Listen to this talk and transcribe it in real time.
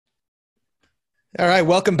All right,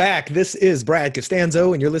 welcome back. This is Brad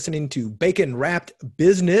Costanzo, and you're listening to Bacon Wrapped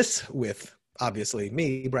Business with obviously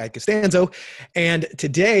me, Brad Costanzo. And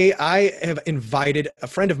today I have invited a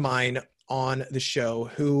friend of mine on the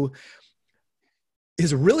show who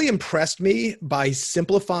has really impressed me by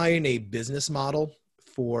simplifying a business model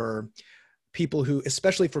for people who,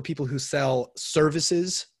 especially for people who sell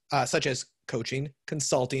services such as coaching,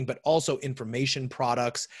 consulting, but also information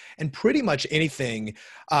products and pretty much anything.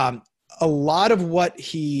 A lot of what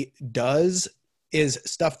he does is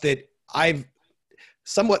stuff that I've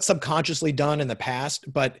somewhat subconsciously done in the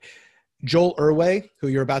past, but Joel Erway, who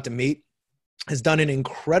you're about to meet, has done an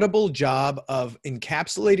incredible job of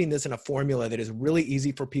encapsulating this in a formula that is really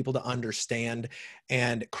easy for people to understand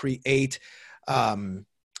and create a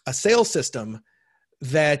sales system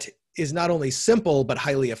that is not only simple, but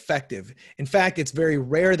highly effective. In fact, it's very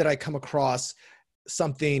rare that I come across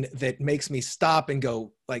something that makes me stop and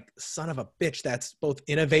go like, son of a bitch, that's both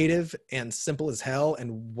innovative and simple as hell.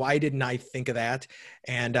 And why didn't I think of that?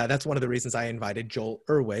 And that's one of the reasons I invited Joel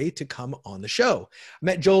Erway to come on the show. I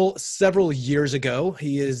met Joel several years ago.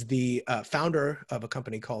 He is the founder of a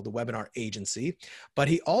company called the Webinar Agency, but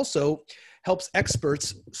he also helps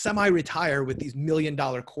experts semi-retire with these $1 million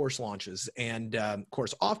course launches and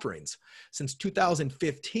course offerings. Since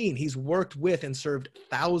 2015, he's worked with and served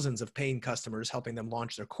thousands of paying customers, helping them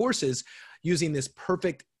launch their courses using this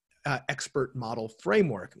perfect expert model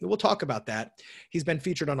framework. We'll talk about that. He's been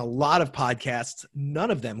featured on a lot of podcasts, none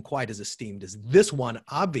of them quite as esteemed as this one,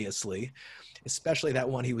 obviously, especially that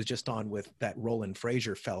one he was just on with that Roland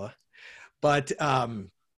Frazier fella. But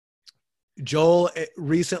Joel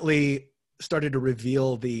recently started to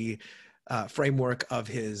reveal the framework of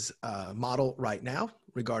his model right now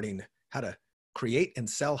regarding how to create and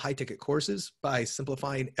sell high-ticket courses by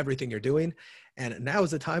simplifying everything you're doing. And now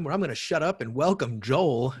is the time where I'm going to shut up and welcome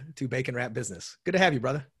Joel to Bacon Wrap Business. Good to have you,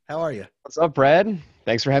 brother. How are you? What's up, Brad?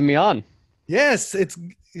 Thanks for having me on. Yes, it's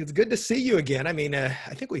good to see you again. I mean, I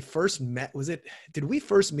think we first met, did we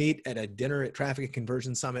first meet at a dinner at Traffic and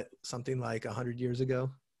Conversion Summit something like 100 years ago?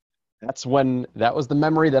 That was the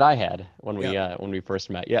memory that I had when we first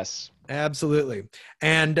met. Yes. Absolutely.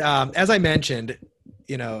 And as I mentioned,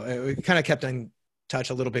 we kind of kept in touch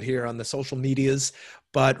a little bit here on the social medias,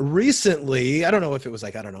 but recently, I don't know if it was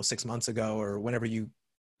 6 months ago or when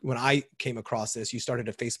I came across this, you started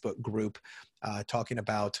a Facebook group talking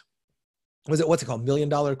about, what's it called? $1 million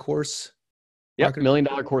course? Yep. $1 million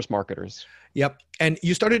course marketers. Yep. And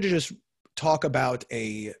you started to just talk about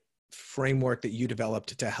a framework that you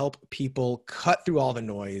developed to help people cut through all the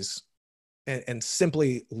noise and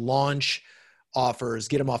simply launch offers,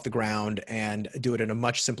 get them off the ground, and do it in a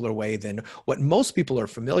much simpler way than what most people are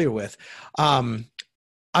familiar with.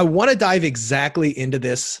 I want to dive exactly into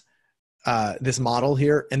this model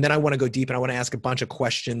here, and then I want to go deep and I want to ask a bunch of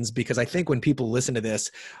questions because I think when people listen to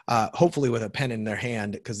this, hopefully with a pen in their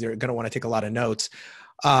hand, because they're going to want to take a lot of notes,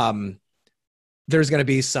 there's going to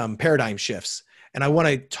be some paradigm shifts. And I want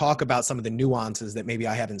to talk about some of the nuances that maybe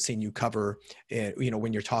I haven't seen you cover,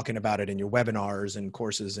 when you're talking about it in your webinars and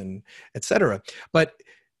courses and et cetera. But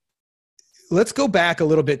let's go back a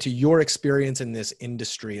little bit to your experience in this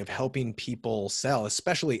industry of helping people sell,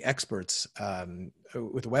 especially experts,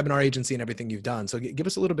 with the webinar agency and everything you've done. So give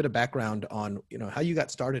us a little bit of background on, how you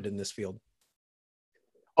got started in this field.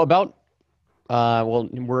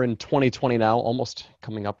 We're in 2020 now, almost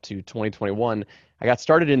coming up to 2021. I got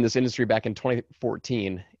started in this industry back in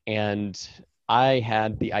 2014, and I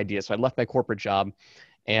had the idea. So I left my corporate job,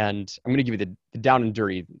 and I'm going to give you the down and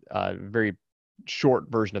dirty, very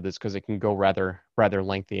short version of this because it can go rather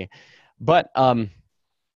lengthy. But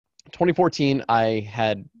 2014, I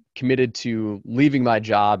had committed to leaving my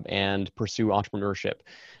job and pursue entrepreneurship.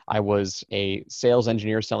 I was a sales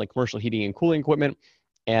engineer selling commercial heating and cooling equipment.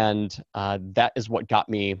 And that is what got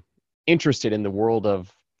me interested in the world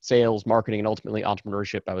of sales, marketing, and ultimately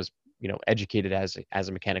entrepreneurship. I was, educated as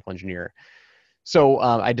a mechanical engineer. So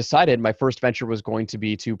I decided my first venture was going to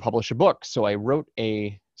be to publish a book. So I wrote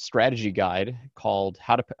a strategy guide called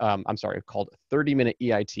 30-Minute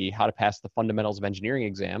EIT, How to Pass the Fundamentals of Engineering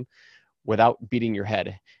exam without beating your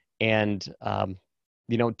head. And to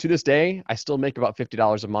this day, I still make about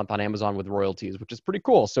 $50 a month on Amazon with royalties, which is pretty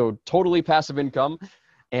cool. So totally passive income.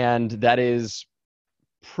 And that is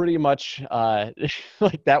pretty much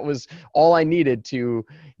that was all I needed to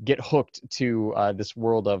get hooked to this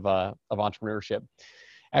world of entrepreneurship.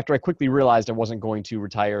 After I quickly realized I wasn't going to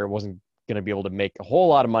retire, wasn't going to be able to make a whole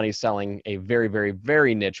lot of money selling a very, very,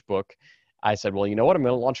 very niche book, I said, well, you know what? I'm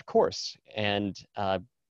going to launch a course, and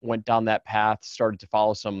went down that path, started to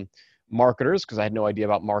follow some marketers because I had no idea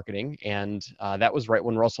about marketing. And that was right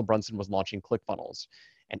when Russell Brunson was launching ClickFunnels.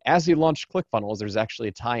 And as he launched ClickFunnels, there's actually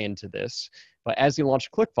a tie into this, but as he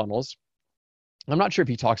launched ClickFunnels, I'm not sure if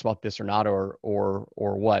he talks about this or not or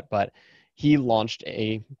what, but he launched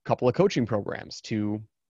a couple of coaching programs to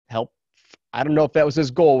help. I don't know if that was his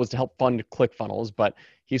goal, was to help fund ClickFunnels, but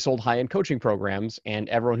he sold high-end coaching programs, and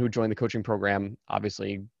everyone who joined the coaching program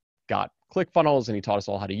obviously got ClickFunnels, and he taught us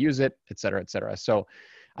all how to use it, et cetera, et cetera. So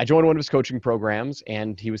I joined one of his coaching programs,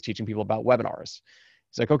 and he was teaching people about webinars.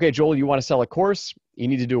 He's like, okay, Joel, you want to sell a course? You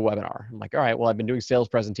need to do a webinar. I'm like, all right, well, I've been doing sales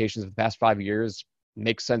presentations for the past 5 years.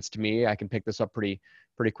 Makes sense to me. I can pick this up pretty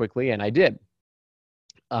quickly, and I did.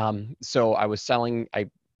 So I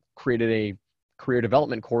created a career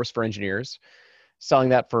development course for engineers, selling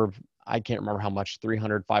that for, I can't remember how much,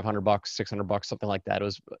 300, 500 bucks, 600 bucks, something like that. It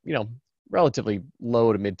was, relatively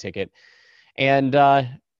low to mid ticket. And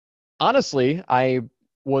honestly, I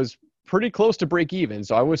was pretty close to break even.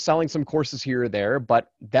 So I was selling some courses here or there,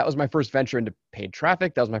 but that was my first venture into paid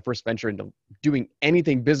traffic. That was my first venture into doing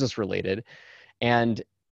anything business related. And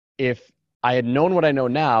if I had known what I know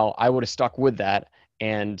now, I would have stuck with that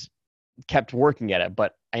and kept working at it.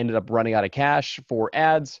 But I ended up running out of cash for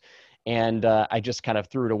ads, and I just kind of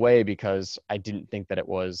threw it away because I didn't think that it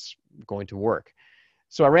was going to work.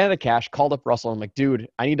 So I ran out of cash, called up Russell. I'm like, dude,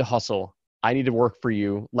 I need to hustle. I need to work for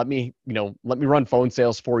you. Let me run phone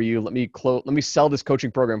sales for you. Let me sell this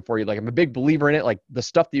coaching program for you. Like, I'm a big believer in it. Like, the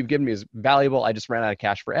stuff that you've given me is valuable. I just ran out of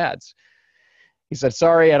cash for ads. He said,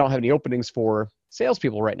 sorry, I don't have any openings for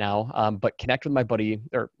salespeople right now, but connect with my buddy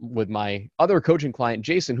or with my other coaching client,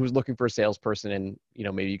 Jason, who's looking for a salesperson, and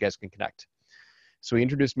maybe you guys can connect. So he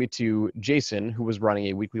introduced me to Jason, who was running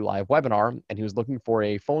a weekly live webinar, and he was looking for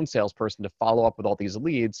a phone salesperson to follow up with all these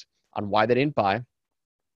leads on why they didn't buy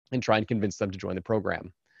and try and convince them to join the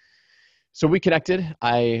program. So we connected.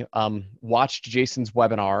 I watched Jason's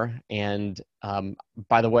webinar, and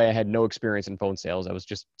by the way, I had no experience in phone sales. I was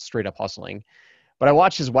just straight up hustling. But I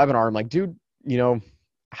watched his webinar. I'm like, dude,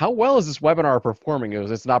 how well is this webinar performing?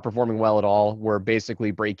 It's not performing well at all. We're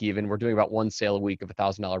basically break even. We're doing about one sale a week of a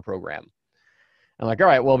 $1,000 program. I'm like, all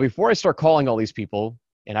right, well, before I start calling all these people,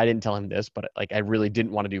 and I didn't tell him this, but I really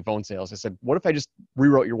didn't want to do phone sales. I said, what if I just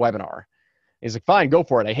rewrote your webinar? He's like, fine, go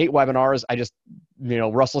for it. I hate webinars. I just,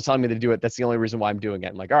 Russell's telling me to do it. That's the only reason why I'm doing it.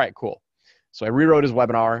 I'm like, all right, cool. So I rewrote his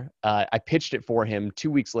webinar. I pitched it for him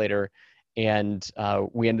 2 weeks later, and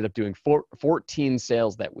we ended up doing 14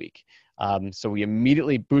 sales that week. So we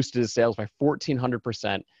immediately boosted his sales by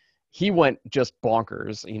 1,400%. He went just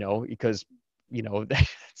bonkers, because,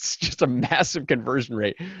 that's just a massive conversion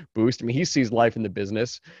rate boost. I mean, he sees life in the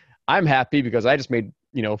business. I'm happy because I just made,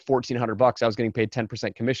 1,400 bucks. I was getting paid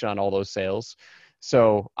 10% commission on all those sales.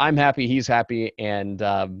 So I'm happy, he's happy. And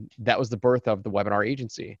that was the birth of the webinar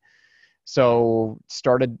agency. So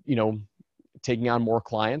started, taking on more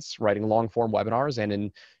clients, writing long form webinars. And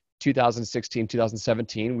in 2016,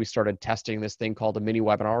 2017, we started testing this thing called a mini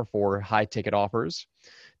webinar for high ticket offers.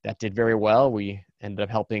 That did very well. We ended up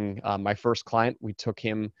helping my first client. We took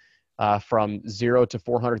him from $0 to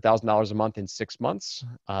 $400,000 a month in 6 months.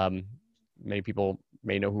 Many people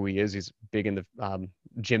may know who he is. He's big in the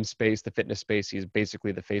gym space, the fitness space. He's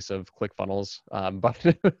basically the face of ClickFunnels.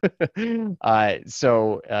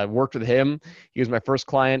 So worked with him. He was my first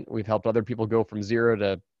client. We've helped other people go from $0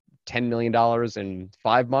 to $10 million in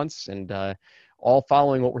 5 months, and all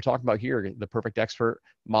following what we're talking about here, the perfect expert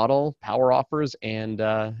model, power offers, and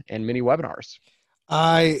mini webinars.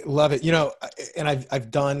 I love it. And I've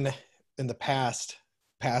done in the past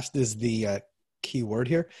is the key word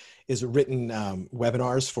here, is written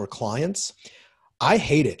webinars for clients. I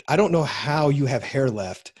hate it. I don't know how you have hair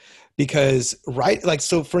left, because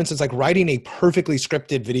so for instance, like writing a perfectly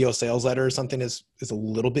scripted video sales letter or something is a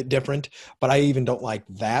little bit different, but I even don't like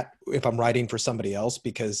that if I'm writing for somebody else,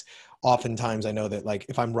 because oftentimes I know that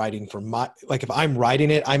if I'm writing if I'm writing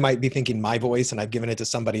it, I might be thinking my voice and I've given it to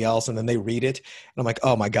somebody else, and then they read it and I'm like,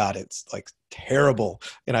 oh my God, it's terrible.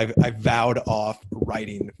 And I've vowed off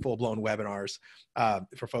writing full-blown webinars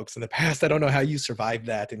for folks in the past. I don't know how you survived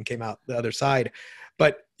that and came out the other side,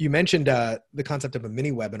 but you mentioned the concept of a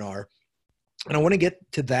mini webinar, and I want to get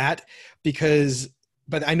to that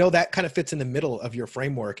but I know that kind of fits in the middle of your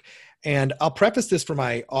framework. And I'll preface this for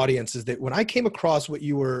my audience is that when I came across what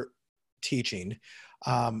you were teaching,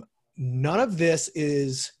 none of this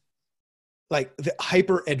is the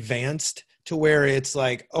hyper advanced to where it's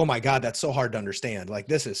like, oh my God, that's so hard to understand.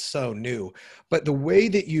 This is so new. But the way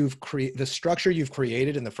that the structure you've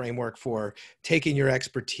created in the framework for taking your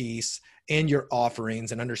expertise and your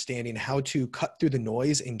offerings and understanding how to cut through the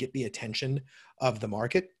noise and get the attention of the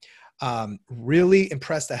market, really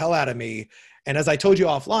impressed the hell out of me. And as I told you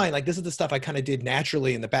offline, like this is the stuff I kind of did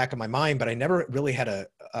naturally in the back of my mind, but I never really had a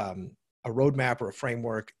roadmap or a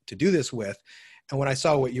framework to do this with. And when I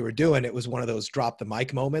saw what you were doing, it was one of those drop the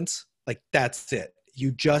mic moments. Like that's it.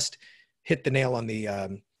 You just hit the nail on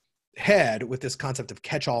the head with this concept of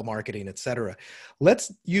catch-all marketing, et cetera.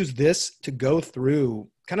 Let's use this to go through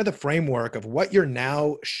kind of the framework of what you're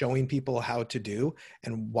now showing people how to do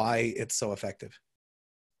and why it's so effective.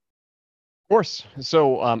 Of course.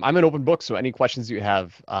 So I'm an open book. So any questions you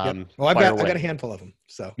have, Yep. Well, I fire got away. a handful of them.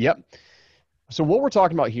 So, Yep. So what we're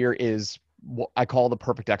talking about here is what I call the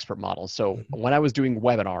perfect expert model. So when I was doing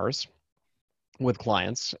webinars with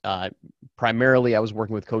clients, primarily I was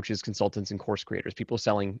working with coaches, consultants, and course creators, people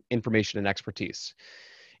selling information and expertise.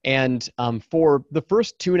 And for the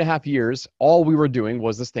first 2.5 years, all we were doing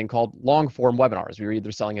was this thing called long form webinars. We were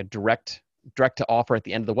either selling a direct to offer at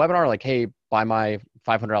the end of the webinar, like, hey, buy my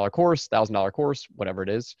 $500 course, $1,000 course, whatever it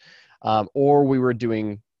is, or we were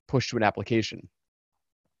doing push to an application.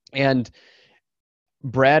 And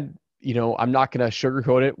Brad, I'm not going to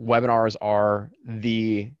sugarcoat it. Webinars are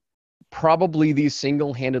probably the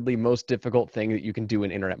single-handedly most difficult thing that you can do in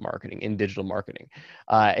internet marketing, in digital marketing.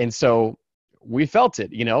 And so we felt it,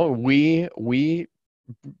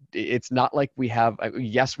 it's not like we have,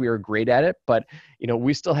 yes, we are great at it, but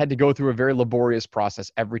we still had to go through a very laborious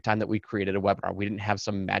process every time that we created a webinar. We didn't have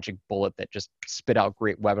some magic bullet that just spit out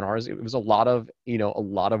great webinars. It was a lot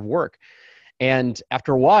of work. And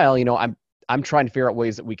after a while, I'm trying to figure out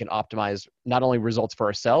ways that we can optimize not only results for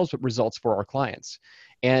ourselves, but results for our clients.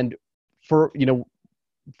 And for,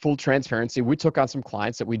 full transparency, we took on some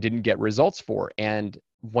clients that we didn't get results for. And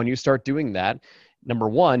when you start doing that, number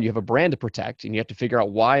one, you have a brand to protect and you have to figure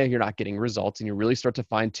out why you're not getting results, and you really start to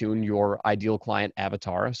fine tune your ideal client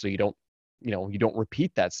avatar so you don't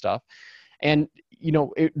repeat that stuff. And,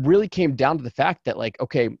 it really came down to the fact that, like,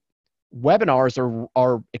 okay, webinars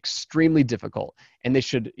are extremely difficult, and they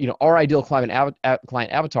should, our ideal client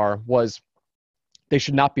avatar was, they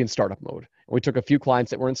should not be in startup mode. We took a few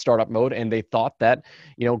clients that were in startup mode, and they thought that,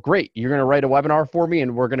 great, you're going to write a webinar for me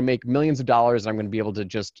and we're going to make millions of dollars, and I'm going to be able to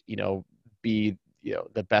just, be,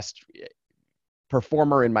 the best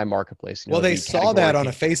performer in my marketplace. Well, they saw that on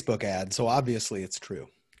a Facebook ad, so obviously it's true.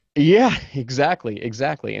 Yeah, exactly.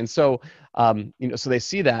 And so, so they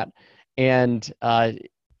see that, and,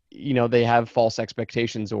 they have false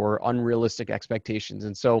expectations or unrealistic expectations.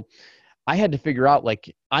 And so I had to figure out,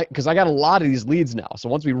 because I got a lot of these leads now. So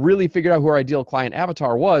once we really figured out who our ideal client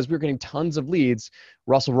avatar was, we were getting tons of leads.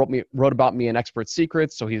 Russell wrote about me in Expert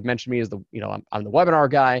Secrets. So he's mentioned me as I'm the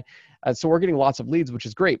webinar guy. So we're getting lots of leads, which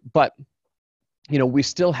is great. But, we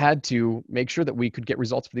still had to make sure that we could get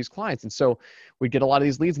results for these clients. And so we'd get a lot of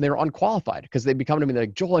these leads, and they were unqualified because they'd be coming to me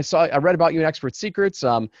like, Joel, I read about you in Expert Secrets.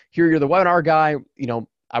 Here, you're the webinar guy.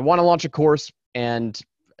 I want to launch a course, and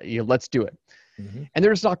let's do it. Mm-hmm. And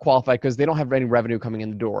they're just not qualified because they don't have any revenue coming in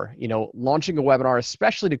the door. Launching a webinar,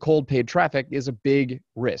 especially to cold paid traffic, is a big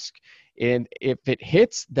risk. And if it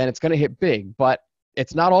hits, then it's going to hit big, but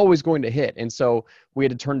it's not always going to hit. And so we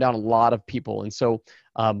had to turn down a lot of people. And so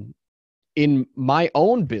in my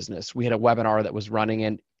own business, we had a webinar that was running,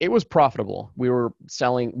 and it was profitable. We were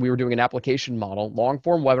doing an application model, long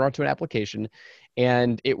form webinar to an application.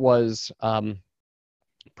 And it was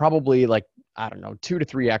probably 2 to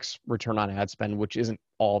 3x return on ad spend, which isn't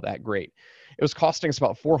all that great. It was costing us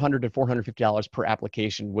about $400 to $450 per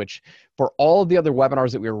application, which for all of the other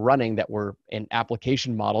webinars that we were running that were an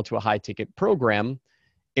application model to a high ticket program,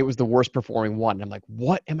 it was the worst performing one. And I'm like,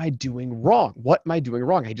 what am I doing wrong?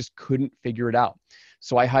 I just couldn't figure it out.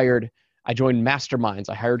 So I joined masterminds.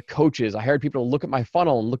 I hired coaches. I hired people to look at my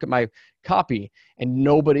funnel and look at my copy, and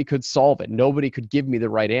nobody could solve it. Nobody could give me the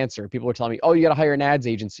right answer. People were telling me, oh, you got to hire an ads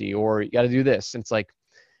agency, or you got to do this. And it's like,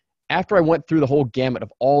 after I went through the whole gamut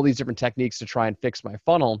of all these different techniques to try and fix my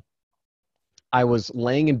funnel, I was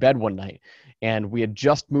laying in bed one night, and we had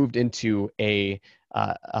just moved into a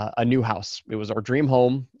new house. It was our dream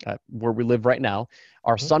home where we live right now.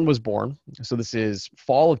 Our son was born. So this is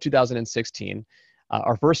fall of 2016.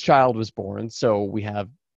 Our first child was born. So we have,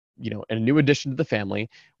 a new addition to the family.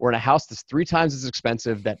 We're in a house that's 3 times as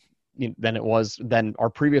expensive than our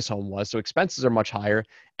previous home was. So expenses are much higher.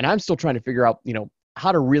 And I'm still trying to figure out,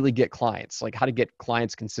 how to really get clients, like how to get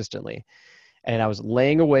clients consistently. And I was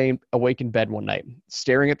laying awake in bed one night,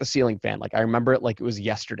 staring at the ceiling fan. Like I remember it like it was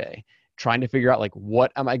yesterday, trying to figure out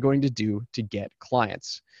what am I going to do to get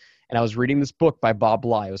clients? And I was reading this book by Bob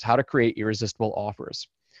Bly. It was How to Create Irresistible Offers.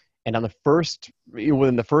 And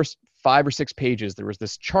within the first 5 or 6 pages, there was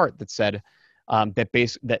this chart that said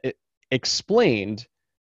that it explained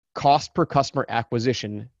cost per customer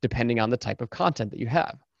acquisition depending on the type of content that you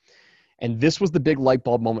have. And this was the big light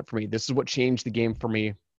bulb moment for me. This is what changed the game for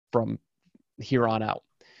me from here on out.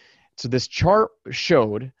 So this chart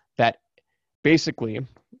showed that basically,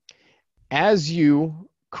 as you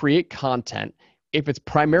create content, if it's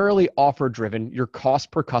primarily offer driven, your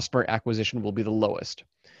cost per customer acquisition will be the lowest.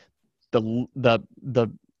 The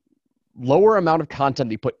lower amount of content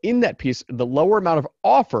that you put in that piece, the lower amount of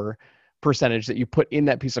offer percentage that you put in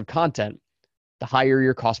that piece of content, the higher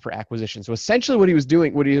your cost per acquisition. So essentially what he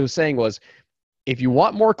was saying was, if you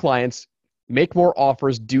want more clients, make more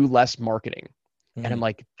offers, do less marketing. Mm-hmm. And I'm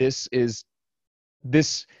like, this is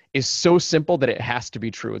so simple that it has to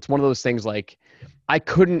be true. It's one of those things like I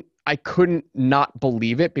couldn't not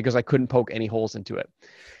believe it because I couldn't poke any holes into it.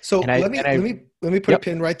 So let me put a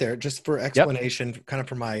pin right there just for explanation, kind of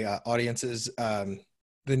for my audiences, the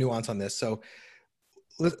nuance on this. So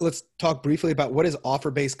let's talk briefly about what is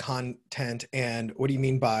offer-based content and what do you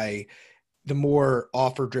mean by the more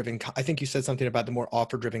offer-driven. I think you said something about the more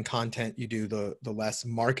offer-driven content you do, the less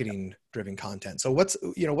marketing-driven content. So what's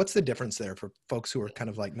the difference there for folks who are kind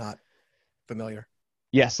of like not familiar?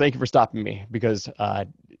 Yes, thank you for stopping me because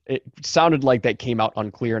it sounded like that came out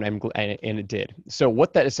unclear, and it did. So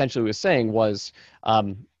what that essentially was saying was,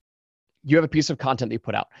 you have a piece of content that you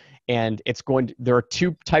put out, and there are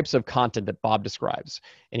two types of content that Bob describes,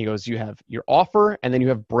 and he goes, you have your offer, and then you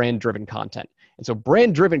have brand-driven content. And so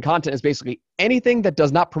brand-driven content is basically anything that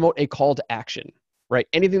does not promote a call to action, right?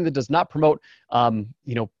 Anything that does not promote,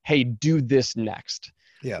 hey, do this next.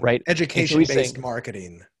 Yeah. Right. Education-based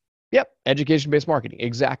marketing. Yep. Education-based marketing.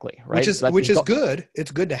 Exactly. Right. Which is good.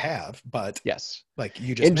 It's good to have, but yes, like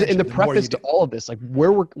you just mentioned, in the preface to all of this, like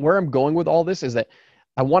where I'm going with all this is that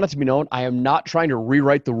I want it to be known, I am not trying to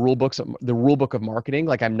rewrite the rule book of marketing.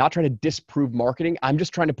 Like I'm not trying to disprove marketing. I'm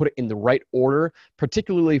just trying to put it in the right order,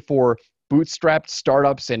 particularly for bootstrapped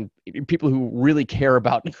startups and people who really care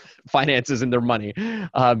about finances and their money,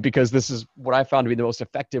 because this is what I found to be the most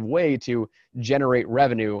effective way to generate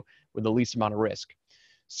revenue with the least amount of risk.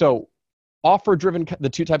 So offer-driven, the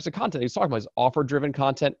two types of content he's talking about is offer-driven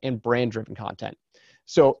content and brand-driven content.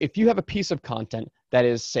 So if you have a piece of content that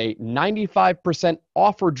is, say, 95%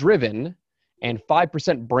 offer-driven and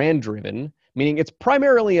 5% brand-driven, meaning it's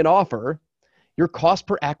primarily an offer, your cost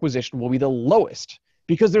per acquisition will be the lowest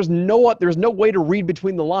because there's no way to read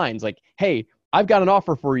between the lines. Like, hey, I've got an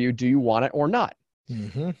offer for you. Do you want it or not?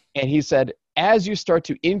 Mm-hmm. And he said, as you start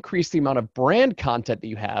to increase the amount of brand content that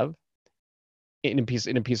you have in a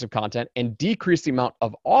piece of content and decrease the amount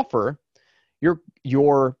of offer,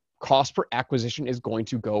 your cost per acquisition is going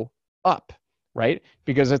to go up, right?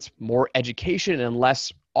 Because it's more education and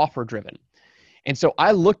less offer driven. And so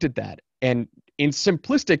I looked at that, and in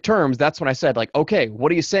simplistic terms, that's when I said, like, okay,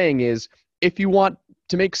 what he's saying is if you want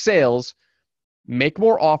to make sales, make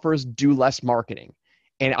more offers, do less marketing.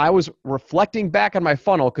 And I was reflecting back on my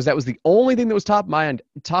funnel because that was the only thing that was top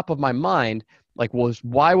of my mind, like, was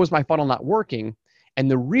why was my funnel not working? And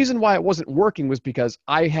the reason why it wasn't working was because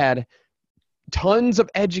I had tons of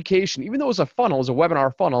education, even though it was a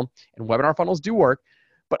webinar funnel, and webinar funnels do work,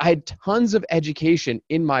 but I had tons of education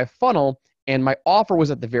in my funnel and my offer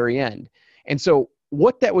was at the very end. And so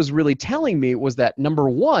what that was really telling me was that, number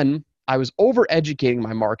one, I was over-educating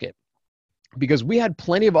my market because we had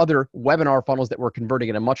plenty of other webinar funnels that were converting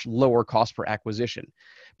at a much lower cost per acquisition.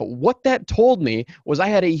 But what that told me was I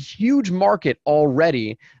had a huge market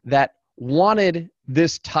already that wanted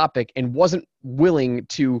this topic and wasn't willing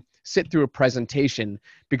to sit through a presentation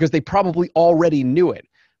because they probably already knew it.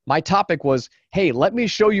 My topic was, hey, let me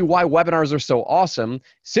show you why webinars are so awesome.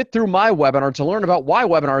 Sit through my webinar to learn about why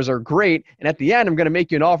webinars are great. And at the end, I'm going to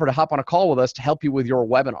make you an offer to hop on a call with us to help you with your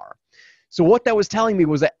webinar. So what that was telling me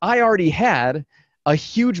was that I already had a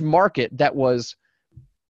huge market that was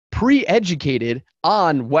pre-educated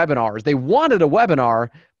on webinars. They wanted a webinar,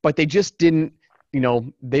 but they just didn't,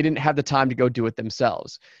 they didn't have the time to go do it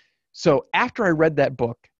themselves. So after I read that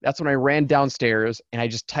book, that's when I ran downstairs and I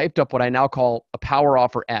just typed up what I now call a power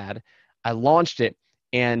offer ad. I launched it,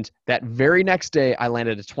 and that very next day I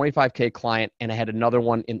landed a 25K client, and I had another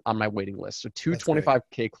one on my waiting list. So two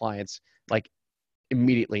 25K clients, like,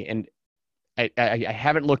 immediately. And I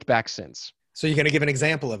haven't looked back since. So you're going to give an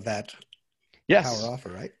example of that Yes. power offer,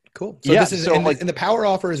 right? Cool. So this is, and the power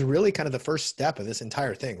offer is really kind of the first step of this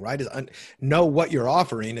entire thing, right? Is know what you're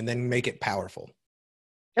offering and then make it powerful.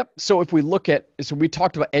 Yep. So if we look at, we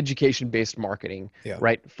talked about education-based marketing,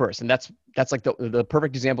 right? First, and that's like the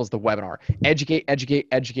perfect example is the webinar. Educate,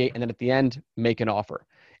 and then at the end, make an offer.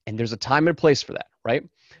 And there's a time and place for that, right?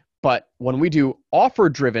 But when we do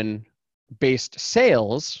offer-driven based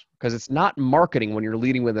sales, because it's not marketing when you're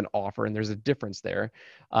leading with an offer, and there's a difference there.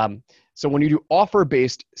 So when you do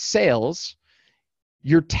offer-based sales,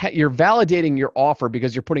 you're validating your offer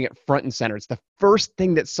because you're putting it front and center. It's the first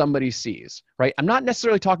thing that somebody sees, right? I'm not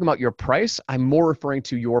necessarily talking about your price. I'm more referring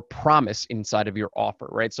to your promise inside of your offer,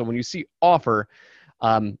 right? So when you see offer,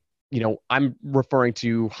 I'm referring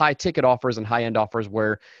to high ticket offers and high end offers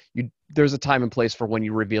where there's a time and place for when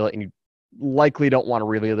you reveal it, and you likely don't want to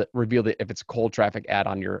reveal it if it's a cold traffic ad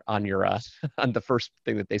on your on the first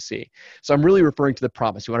thing that they see. So I'm really referring to the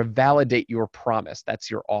promise. You want to validate your promise. That's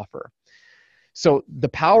your offer. So the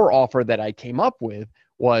power offer that I came up with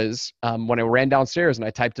was when I ran downstairs and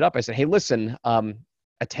I typed it up, I said, hey, listen,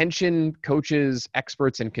 attention coaches,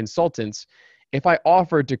 experts, and consultants, if I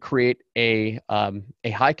offered to create a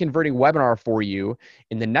high converting webinar for you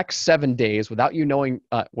in the next 7 days without you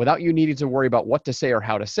needing to worry about what to say or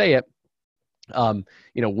how to say it,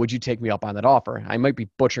 would you take me up on that offer? I might be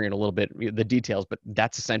butchering it a little bit, the details, but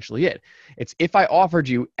that's essentially it. It's if I offered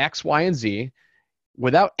you X, Y, and Z,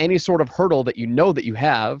 without any sort of hurdle that you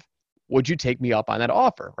have, would you take me up on that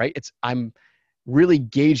offer, right? I'm really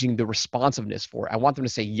gauging the responsiveness for it. I want them to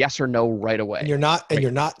say yes or no right away. And you're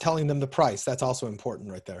not telling them the price. That's also important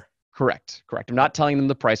right there. Correct. I'm not telling them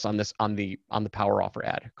the price on this, on the power offer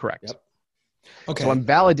ad. Correct. Yep. Okay. So I'm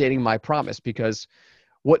validating my promise, because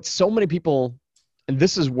what so many people, and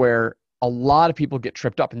this is where a lot of people get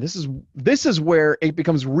tripped up, and this is where it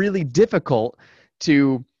becomes really difficult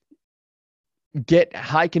to get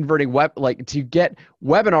high converting to get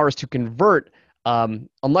webinars to convert,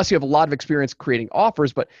 unless you have a lot of experience creating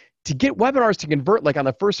offers. But to get webinars to convert, like on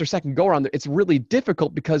the first or second go around, it's really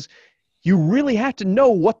difficult because you really have to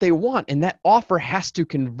know what they want, and that offer has to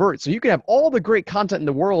convert. So you can have all the great content in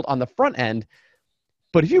the world on the front end,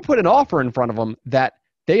 but if you put an offer in front of them that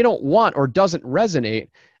they don't want or doesn't resonate,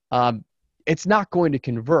 it's not going to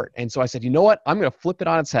convert. And so I said, you know what? I'm going to flip it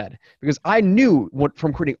on its head, because I knew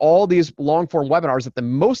from creating all these long form webinars that the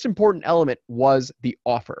most important element was the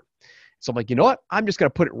offer. So I'm like, you know what? I'm just going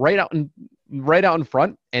to put it right out in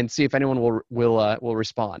front and see if anyone will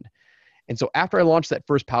respond. And so after I launched that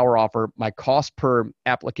first power offer, my cost per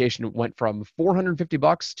application went from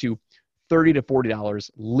 $450 to $30 to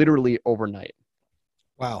 $40 literally overnight.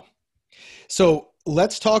 Wow. So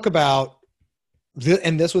let's talk about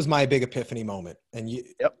and this was my big epiphany moment. And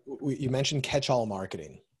you mentioned catch-all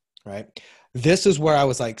marketing, right? This is where I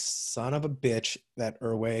was like, son of a bitch, that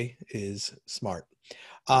Erway is smart.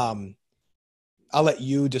 I'll let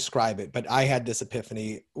you describe it, but I had this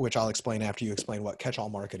epiphany, which I'll explain after you explain what catch-all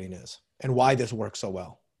marketing is and why this works so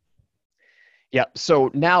well. Yeah.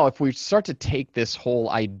 So now if we start to take this whole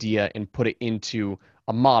idea and put it into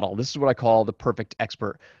a model, this is what I call the perfect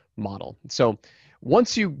expert model. So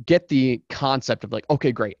once you get the concept of like,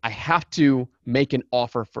 okay, great, I have to make an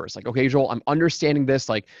offer first. Like, okay, Joel, I'm understanding this.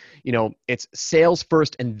 Like, it's sales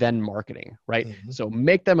first and then marketing, right? Mm-hmm. So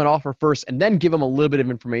make them an offer first and then give them a little bit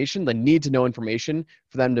of information, the need to know information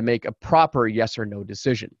for them to make a proper yes or no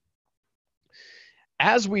decision.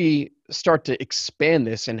 As we start to expand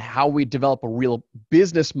this and how we develop a real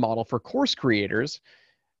business model for course creators,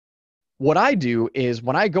 what I do is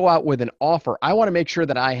when I go out with an offer, I want to make sure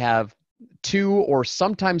that I have 2 or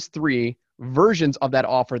sometimes 3 versions of that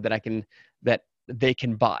offer that they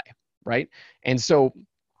can buy, right? And so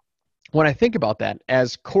when I think about that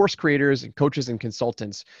as course creators and coaches and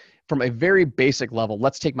consultants from a very basic level,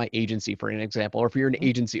 let's take my agency for an example, or if you're an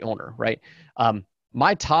agency owner, right?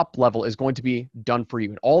 My top level is going to be done for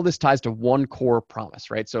you. And all this ties to one core promise,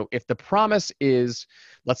 right? So if the promise is,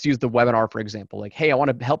 let's use the webinar, for example, like, hey, I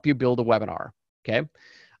want to help you build a webinar, okay?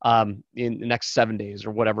 In the next 7 days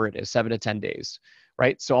or whatever it is, 7 to 10 days,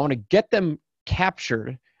 right? So I want to get them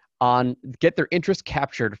captured get their interest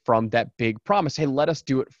captured from that big promise. Hey, let us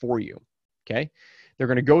do it for you, okay? They're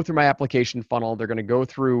going to go through my application funnel. They're going to go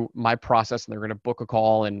through my process and they're going to book a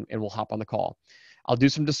call and we'll hop on the call. I'll do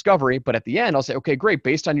some discovery, but at the end I'll say, okay, great.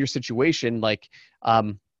 Based on your situation, like,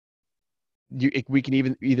 we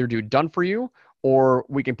can either do done for you, or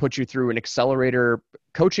we can put you through an accelerator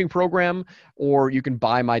coaching program, or you can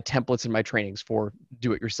buy my templates and my trainings for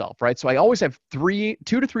do it yourself, right? So I always have 2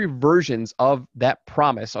 to 3 versions of that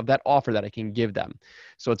promise, of that offer that I can give them.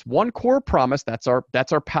 So it's one core promise. That's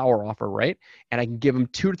our power offer, right? And I can give them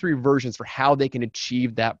 2 to 3 versions for how they can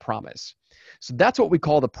achieve that promise. So that's what we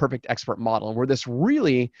call the perfect expert model. And where this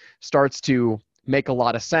really starts to make a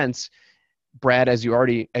lot of sense, Brad, as you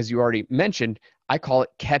already mentioned, I call it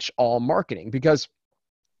catch-all marketing, because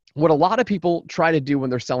what a lot of people try to do when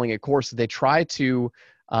they're selling a course is they try to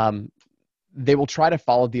they will try to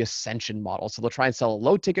follow the ascension model. So they'll try and sell a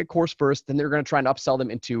low ticket course first, then they're going to try and upsell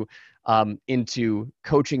them into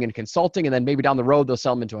coaching and consulting. And then maybe down the road, they'll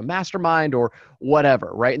sell them into a mastermind or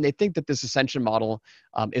whatever, right? And they think that this ascension model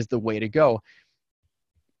is the way to go.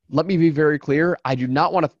 Let me be very clear. I'm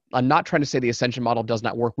not trying to say the ascension model does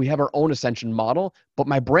not work. We have our own ascension model, but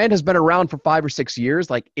my brand has been around for 5 or 6 years.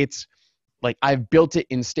 I've built it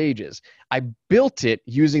in stages. I built it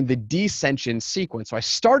using the descension sequence. So I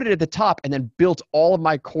started at the top and then built all of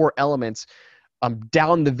my core elements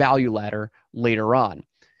down the value ladder later on.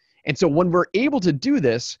 And so when we're able to do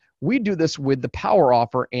this, we do this with the power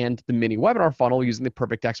offer and the mini webinar funnel using the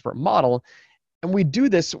perfect expert model. And we do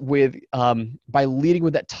this with by leading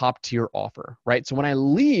with that top tier offer, right? So when I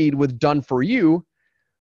lead with done for you,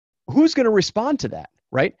 who's going to respond to that,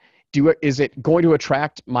 right? Is it going to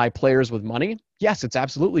attract my players with money? Yes, it's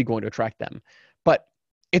absolutely going to attract them. But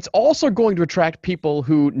it's also going to attract people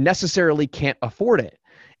who necessarily can't afford it,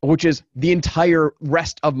 which is the entire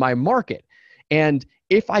rest of my market. And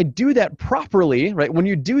if I do that properly, right, when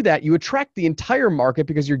you do that, you attract the entire market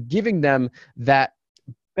because you're giving them that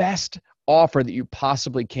best offer that you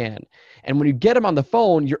possibly can. And when you get them on the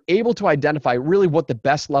phone, you're able to identify really what the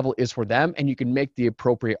best level is for them, and you can make the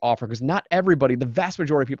appropriate offer, because not everybody, the vast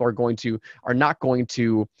majority of people are not going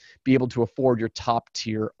to be able to afford your top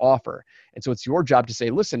tier offer. And so it's your job to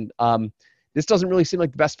say, listen, this doesn't really seem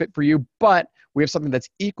like the best fit for you, but we have something that's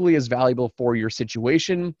equally as valuable for your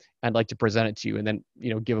situation. I'd like to present it to you. And then,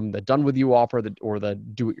 give them the done with you offer or the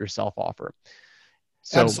do it yourself offer.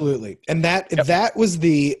 So, absolutely. And that was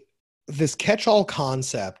this catch-all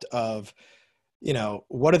concept of,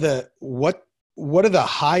 what are the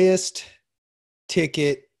highest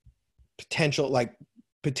ticket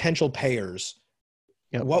potential payers?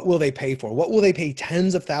 Yep. What will they pay for? What will they pay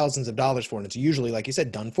tens of thousands of dollars for? And it's usually, like you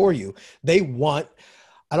said, done for you. I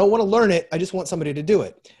don't want to learn it. I just want somebody to do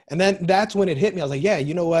it. And then that's when it hit me. I was like, yeah,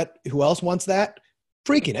 you know what? Who else wants that?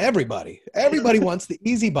 Freaking everybody. Everybody wants the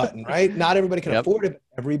easy button, right? Not everybody can afford it, but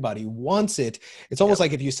everybody wants it. It's almost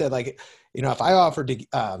like if you said, if I offered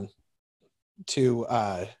who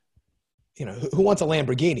wants a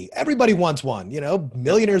Lamborghini? Everybody wants one,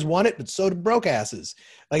 millionaires want it, but so do broke asses.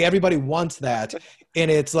 Like, everybody wants that. And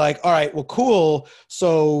it's like, all right, well, cool.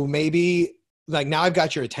 So maybe now I've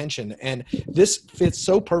got your attention. And this fits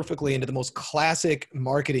so perfectly into the most classic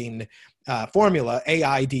marketing formula,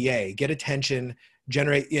 AIDA: get attention,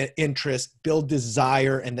 generate interest, build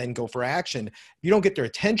desire, and then go for action. If you don't get their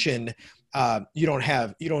attention, you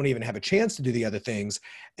don't even have a chance to do the other things.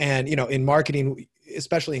 And, in marketing,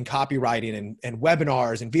 especially in copywriting and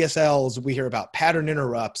webinars and VSLs, we hear about pattern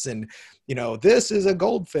interrupts and, this is a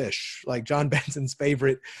goldfish, like John Benson's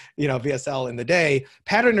favorite, VSL in the day.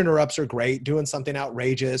 Pattern interrupts are great. Doing something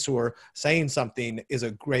outrageous or saying something is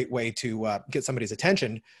a great way to get somebody's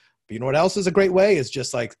attention. But you know what else is a great way? Is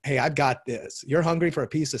just like, hey, I've got this. You're hungry for a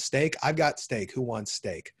piece of steak? I've got steak. Who wants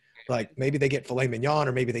steak? Like, maybe they get filet mignon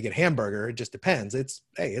or maybe they get hamburger. It just depends. It's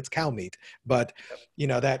cow meat. But,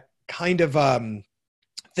 that kind of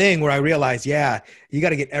thing where I realized, you got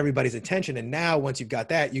to get everybody's attention. And now once you've got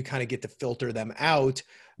that, you kind of get to filter them out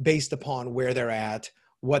based upon where they're at,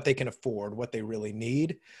 what they can afford, what they really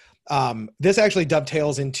need. This actually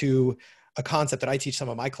dovetails into a concept that I teach some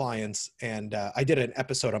of my clients. And I did an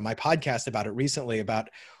episode on my podcast about it recently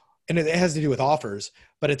and it has to do with offers,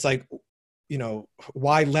 but it's like,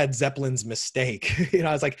 why Led Zeppelin's mistake.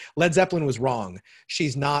 I was like, Led Zeppelin was wrong.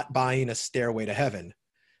 She's not buying a stairway to heaven.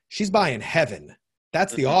 She's buying heaven.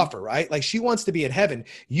 That's the offer, right? Like, she wants to be in heaven.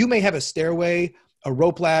 You may have a stairway, a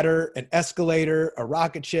rope ladder, an escalator, a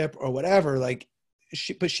rocket ship, or whatever.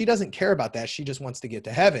 But she doesn't care about that. She just wants to get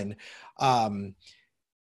to heaven.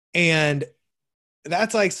 And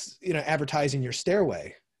that's like, advertising your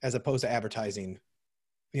stairway as opposed to advertising,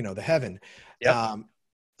 the heaven. Yep.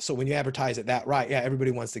 So when you advertise it that right, everybody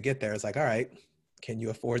wants to get there. It's like, all right, can you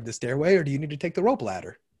afford the stairway or do you need to take the rope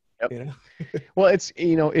ladder? Yep. Well, it's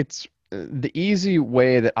the easy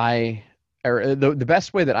way that the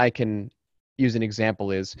best way that I can use an example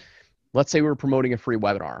is, let's say we're promoting a free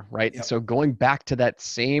webinar, right? Yep. So going back to that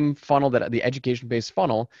same funnel, the education-based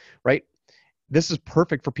funnel, right? This is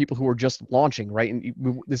perfect for people who are just launching, right? And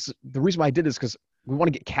the reason why I did this because we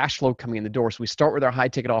want to get cash flow coming in the door. So we start with our high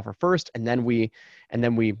ticket offer first, and then we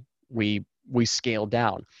scale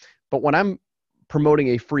down. But when I'm promoting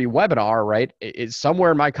a free webinar, right, it's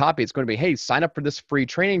somewhere in my copy, it's going to be, hey, sign up for this free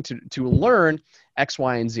training to learn X,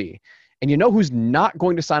 Y, and Z. And you know who's not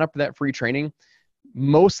going to sign up for that free training?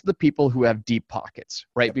 Most of the people who have deep pockets,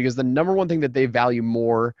 right? Yep. Because the number one thing that they value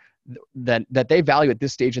more that they value at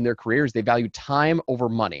this stage in their careers, they value time over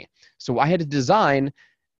money. So I had to design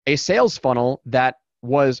a sales funnel that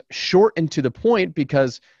was short and to the point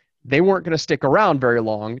because they weren't going to stick around very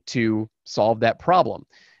long to solve that problem.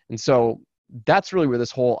 And so that's really where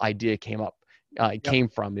this whole idea came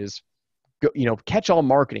from is, catch all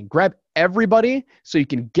marketing, grab everybody so you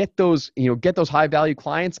can get those high value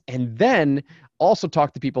clients, and then also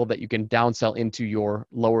talk to people that you can downsell into your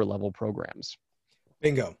lower level programs.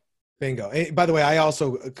 Bingo. And by the way, I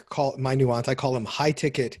also call my nuance, I call them high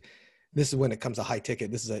ticket. This is when it comes to high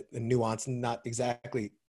ticket. This is a nuance, not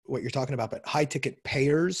exactly what you're talking about, but high ticket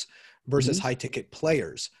payers versus high ticket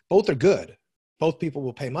players. Both are good. Both people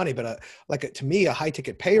will pay money, but to me, a high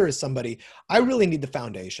ticket payer is somebody, I really need the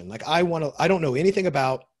foundation. Like I don't know anything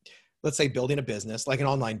about, let's say, building a business, like an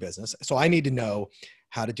online business. So I need to know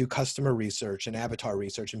how to do customer research and avatar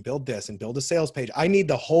research and build this and build a sales page. I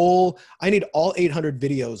need all 800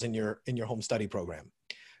 videos in your home study program.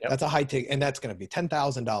 Yep. That's a high ticket, and that's going to be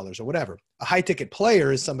 $10,000 or whatever. A high ticket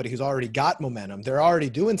player is somebody who's already got momentum. They're already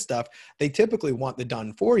doing stuff. They typically want the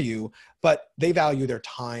done for you, but they value their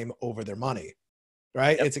time over their money,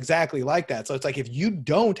 right? Yep. It's exactly like that. So it's like, if you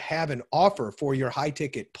don't have an offer for your high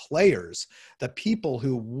ticket players, the people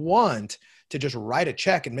who want to just write a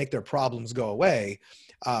check and make their problems go away,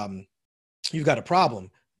 you've got a problem.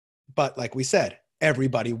 But like we said,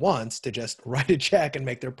 everybody wants to just write a check and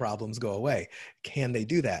make their problems go away. Can they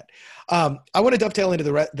do that? I want to dovetail into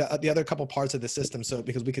the other couple parts of the system,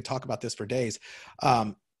 because we could talk about this for days.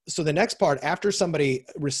 So the next part, after somebody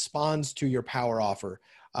responds to your power offer,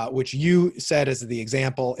 which you said as the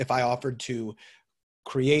example, if I offered to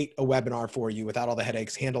create a webinar for you without all the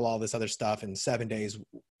headaches, handle all this other stuff in 7 days,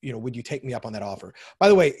 would you take me up on that offer? By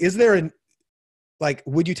the way, is there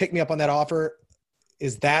would you take me up on that offer?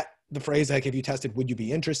 Is that the phrase, like, if you tested, would you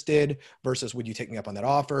be interested versus would you take me up on that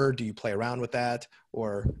offer? Do you play around with that?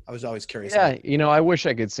 Or I was always curious. Yeah. I wish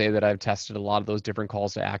I could say that I've tested a lot of those different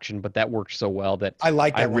calls to action, but that worked so well that I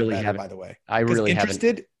like that really one better, haven't, by the way. I really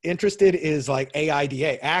interested is like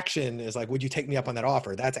AIDA. Action is like, would you take me up on that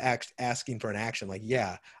offer? That's asking for an action. Like,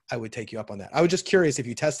 yeah, I would take you up on that. I was just curious if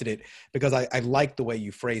you tested it, because I like the way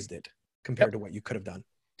you phrased it compared to what you could have done.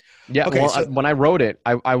 Yeah. Okay, when I wrote it,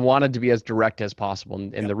 I wanted to be as direct as possible.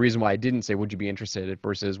 And the reason why I didn't say, would you be interested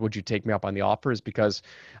versus would you take me up on the offer, is because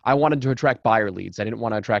I wanted to attract buyer leads. I didn't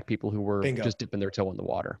want to attract people who were just dipping their toe in the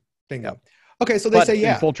water. Bingo. Yep. Okay. So they say,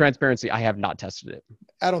 yeah. In full transparency, I have not tested it.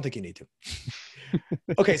 I don't think you need to.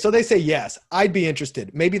 Okay. So they say, yes, I'd be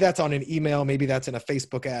interested. Maybe that's on an email. Maybe that's in a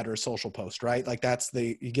Facebook ad or a social post, right? Like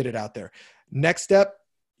you get it out there. Next step,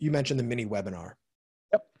 you mentioned the mini webinar.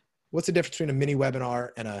 Yep. What's the difference between a mini webinar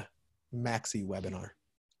and a maxi webinar?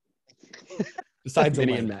 Besides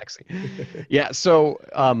mini and maxi. Yeah. So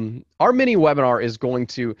our mini webinar is going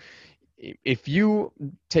to, if you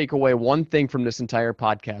take away one thing from this entire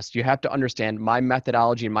podcast, you have to understand my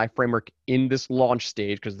methodology and my framework in this launch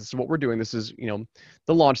stage, because this is what we're doing. This is,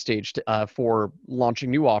 the launch stage for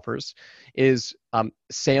launching new offers is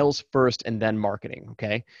sales first and then marketing.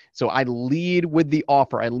 Okay. So I lead with the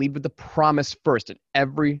offer. I lead with the promise first at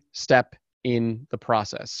every step in the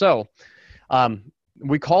process. So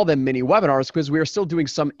we call them mini webinars because we are still doing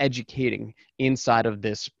some educating inside of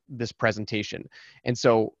this presentation. And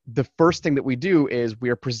so the first thing that we do is we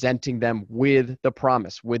are presenting them with the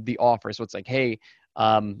promise, with the offer. So it's like, hey,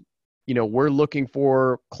 we're looking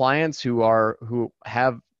for clients who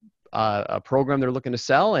have a program they're looking to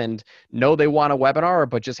sell and know they want a webinar,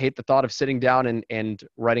 but just hate the thought of sitting down and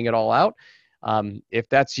writing it all out. If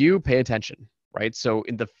that's you, pay attention. Right. So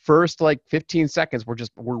in the first 15 seconds,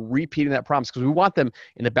 we're repeating that promise, because we want them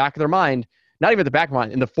in the back of their mind, not even the back of their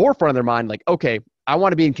mind, in the forefront of their mind, like, okay, I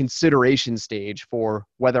want to be in consideration stage for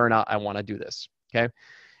whether or not I want to do this. Okay.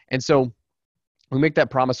 And so we make that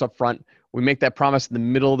promise up front. We make that promise in the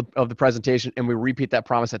middle of the presentation, and we repeat that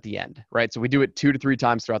promise at the end. Right. So we do it 2 to 3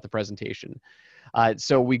 times throughout the presentation.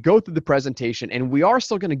 So we go through the presentation, and we are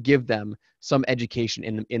still going to give them some education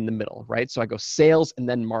in the middle, right? So I go sales and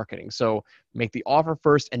then marketing. So make the offer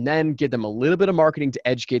first and then give them a little bit of marketing to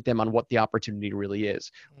educate them on what the opportunity really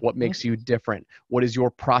is. What makes you different? What is your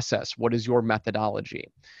process? What is your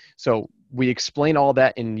methodology? So we explain all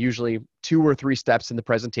that in usually 2 or 3 steps in the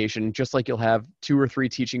presentation, just like you'll have 2 or 3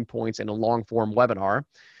 teaching points in a long form webinar.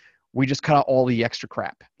 We just cut out all the extra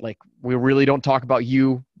crap. Like, we really don't talk about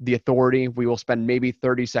you, the authority. We will spend maybe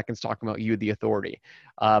 30 seconds talking about you, the authority.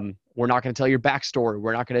 We're not going to tell your backstory.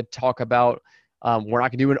 We're not going to talk about, we're not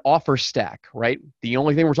going to do an offer stack, right? The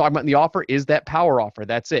only thing we're talking about in the offer is that power offer.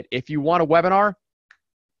 That's it. If you want a webinar,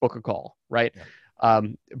 book a call, right? Yeah.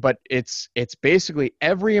 But it's basically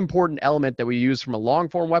every important element that we use from a long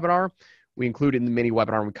form webinar, we include in the mini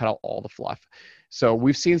webinar, and we cut out all the fluff. So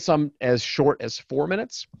we've seen some as short as 4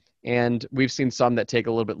 minutes, and we've seen some that take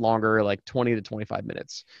a little bit longer, like 20 to 25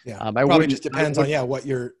 minutes. Yeah. I Probably wouldn't, just depends on, what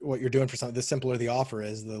you're doing for something. The simpler the offer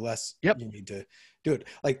is, the less Yep. you need to do it.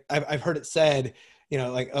 Like I've heard it said,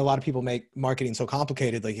 like a lot of people make marketing so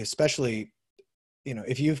complicated, like especially,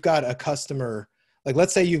 if you've got a customer, like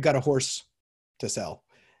let's say you've got a horse to sell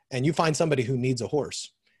and you find somebody who needs a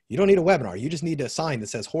horse. You don't need a webinar. You just need a sign that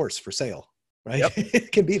says horse for sale, right? Yep.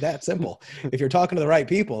 It can be that simple. If you're talking to the right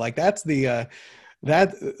people, like that's the,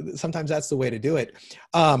 sometimes that's the way to do it.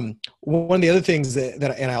 One of the other things that,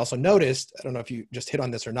 and I also noticed, I don't know if you just hit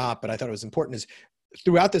on this or not, but I thought it was important, is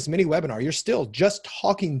throughout this mini webinar, you're still just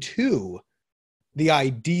talking to the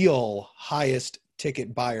ideal highest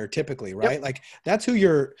ticket buyer typically, right? Yep. Like that's who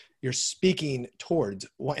you're speaking towards.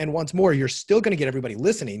 And once more, you're still going to get everybody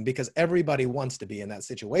listening because everybody wants to be in that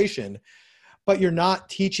situation. But you're not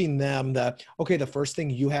teaching them the first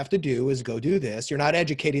thing you have to do is go do this. You're not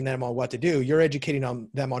educating them on what to do. You're educating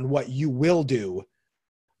them on what you will do,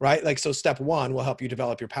 right? Like, so step 1 will help you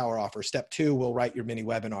develop your power offer. Step 2 will write your mini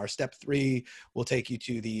webinar. Step 3 will take you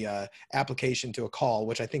to the application to a call,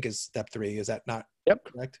 which I think is step 3. Is that not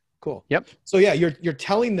correct? Cool. Yep. So yeah, you're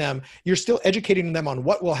telling them, you're still educating them on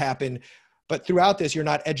what will happen, but throughout this, you're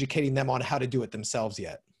not educating them on how to do it themselves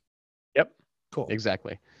yet. Yep. Cool.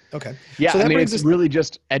 Exactly. Okay. Yeah. So that it's really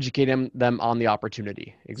just educating them on the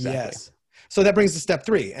opportunity. Exactly. Yes. So that brings to step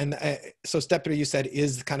 3. And so step 3, you said,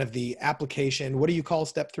 is kind of the application. What do you call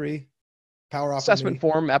step 3? Power offer. Assessment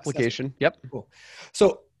form application. Assessment. Yep. Cool.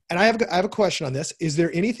 So, and I have a question on this. Is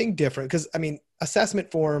there anything different? Because I mean,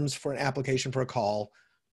 assessment forms for an application for a call,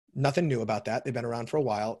 nothing new about that. They've been around for a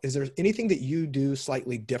while. Is there anything that you do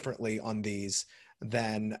slightly differently on these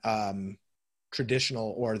than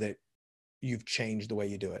traditional, or that you've changed the way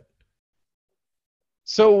you do it?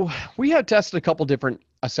 So we have tested a couple different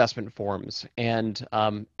assessment forms, and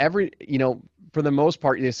for the most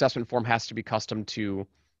part, the assessment form has to be custom to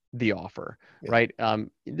the offer, right?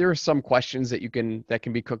 There are some questions that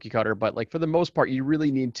can be cookie cutter, but like for the most part, you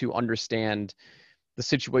really need to understand the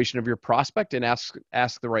situation of your prospect and ask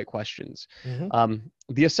the right questions. Mm-hmm.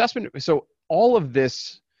 The assessment, so all of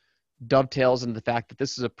this dovetails into the fact that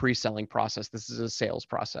this is a pre-selling process. This is a sales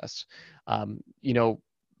process.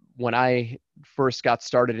 When I first got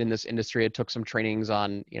started in this industry, I took some trainings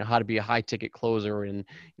on, how to be a high ticket closer and,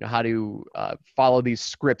 how to follow these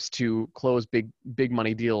scripts to close big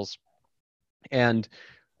money deals. And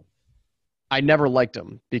I never liked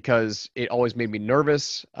them because it always made me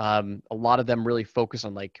nervous. A lot of them really focus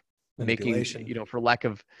on like making, for lack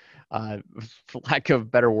of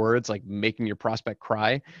better words, like making your prospect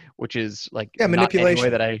cry, which is like manipulation. Not any way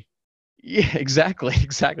that exactly.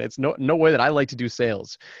 It's no way that I like to do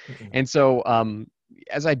sales. Mm-hmm. And so,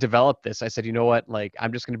 as I developed this, I said, you know what, like,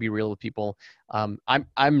 I'm just going to be real with people.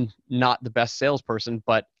 I'm not the best salesperson,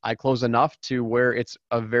 but I close enough to where it's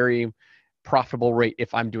a very profitable rate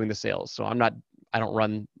if I'm doing the sales. So I don't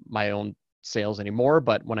run my own sales anymore,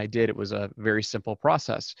 but when I did, it was a very simple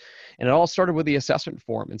process. And it all started with the assessment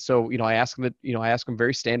form. And so, I ask them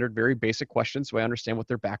very standard, very basic questions so I understand what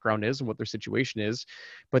their background is and what their situation is.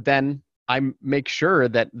 But then I make sure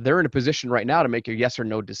that they're in a position right now to make a yes or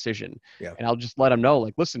no decision. Yeah. And I'll just let them know,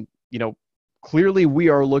 like, listen, clearly we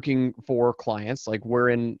are looking for clients. Like we're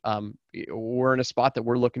in a spot that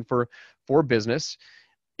we're looking for business.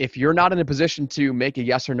 If you're not in a position to make a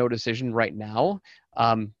yes or no decision right now,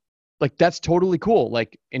 like that's totally cool.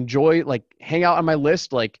 Like enjoy, like hang out on my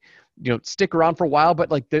list, like, stick around for a while, but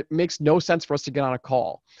like that makes no sense for us to get on a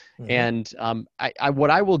call. Mm-hmm. And what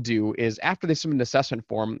I will do is after they submit an assessment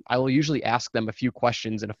form, I will usually ask them a few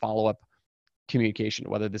questions in a follow-up communication,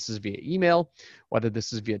 whether this is via email, whether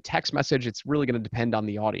this is via text message. It's really going to depend on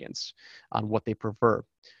the audience, on what they prefer.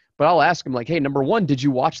 But I'll ask them like, hey, number 1, did you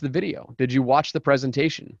watch the video? Did you watch the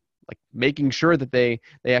presentation? Like making sure that they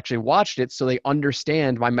actually watched it so they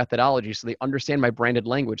understand my methodology, so they understand my branded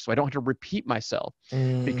language, so I don't have to repeat myself.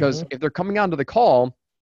 Mm-hmm. Because if they're coming onto the call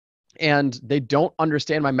and they don't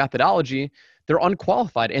understand my methodology, they're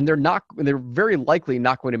unqualified and they're very likely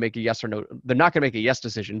not going to make a yes or no. They're not going to make a yes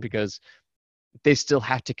decision because they still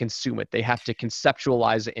have to consume it. They have to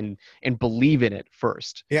conceptualize it and believe in it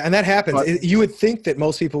first. Yeah. And that happens. You would think that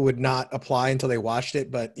most people would not apply until they watched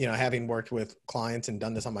it. But, having worked with clients and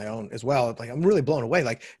done this on my own as well, like I'm really blown away.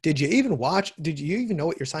 Like, did you even watch? Did you even know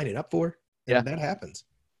what you're signing up for? And yeah, that happens.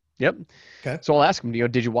 Yep. Okay. So I'll ask them,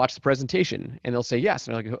 did you watch the presentation? And they'll say yes.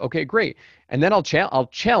 And they're like, okay, great. And then I'll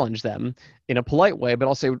challenge them in a polite way, but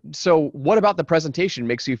I'll say, so what about the presentation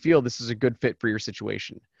makes you feel this is a good fit for your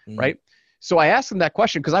situation? Mm-hmm. Right? So I ask them that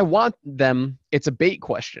question because I want them, it's a bait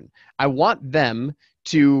question. I want them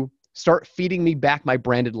to start feeding me back my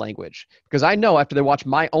branded language. Because I know after they watch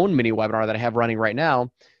my own mini webinar that I have running right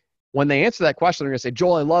now, when they answer that question, they're going to say,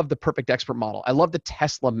 Joel, I love the perfect expert model. I love the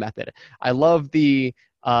Tesla method. I love the,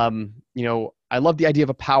 I love the idea of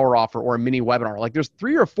a power offer or a mini webinar. Like there's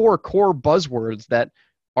 3 or 4 core buzzwords that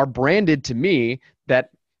are branded to me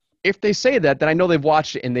that if they say that, then I know they've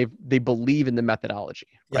watched it and they believe in the methodology,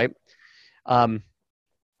 right?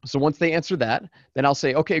 So once they answer that, then I'll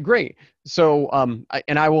say, okay, great. So,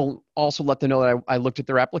 I will also let them know that I looked at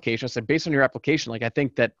their application. I said, based on your application, like I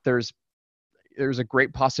think that there's a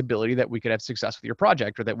great possibility that we could have success with your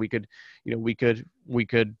project, or that we could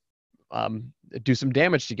do some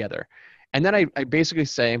damage together. And then I basically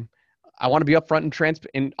say, I want to be upfront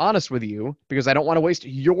and honest with you, because I don't want to waste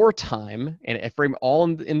your time, and I frame all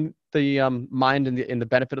in the mind and in the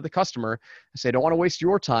benefit of the customer. I say, I don't want to waste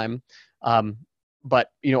your time.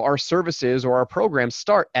 But our services or our programs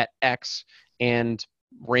start at X and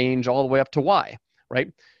range all the way up to Y,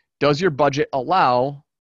 right? Does your budget allow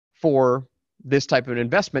for this type of an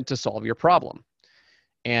investment to solve your problem?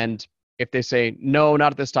 And if they say, no,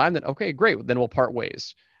 not at this time, then okay, great. Then we'll part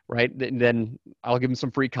ways, right? Then I'll give them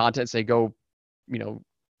some free content, say, go,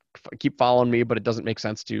 keep following me, but it doesn't make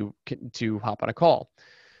sense to hop on a call.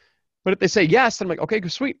 But if they say yes, then I'm like, okay,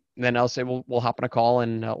 sweet. And then I'll say, we'll hop on a call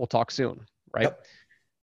and we'll talk soon, right? Yep.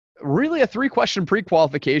 Really, a 3-question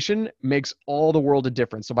pre-qualification makes all the world of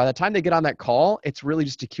difference. So by the time they get on that call, it's really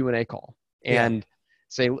just a Q&A call. And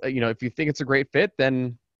say, if you think it's a great fit,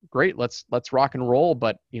 then great, let's rock and roll.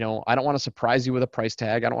 But, I don't want to surprise you with a price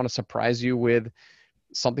tag. I don't want to surprise you with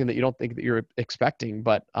something that you don't think that you're expecting.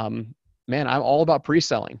 But, man, I'm all about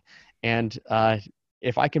pre-selling. And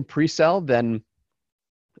if I can pre-sell, then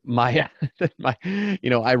I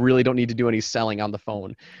really don't need to do any selling on the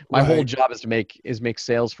phone. My whole job is to make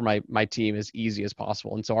sales for my team as easy as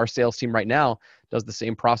possible. And so our sales team right now does the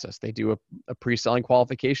same process. They do a pre-selling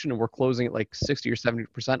qualification, and we're closing at like 60 or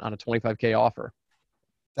 70% on a $25K offer.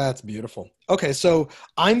 That's beautiful. Okay. So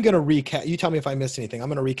I'm going to recap. You tell me if I missed anything. I'm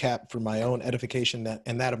going to recap for my own edification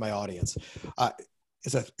and that of my audience.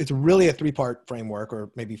 It's really a 3-part framework, or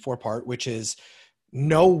maybe 4-part, which is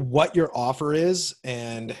know what your offer is.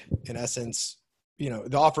 And in essence,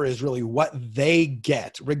 the offer is really what they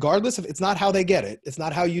get, regardless of, it's not how they get it. It's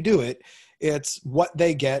not how you do it. It's what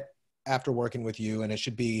they get after working with you. And it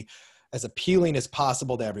should be as appealing as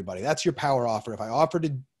possible to everybody. That's your power offer. If I offer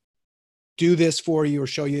to do this for you or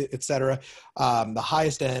show you, et cetera, the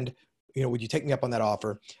highest end, would you take me up on that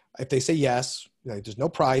offer? If they say yes, there's no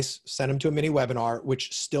price, send them to a mini webinar,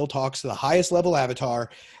 which still talks to the highest level avatar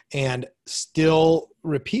and still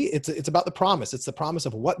repeat. It's about the promise. It's the promise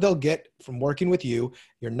of what they'll get from working with you.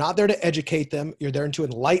 You're not there to educate them. You're there to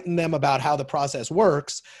enlighten them about how the process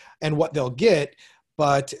works and what they'll get.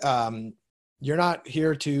 But you're not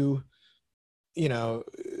here to,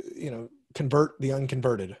 convert the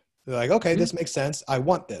unconverted. They're like, okay, this makes sense. I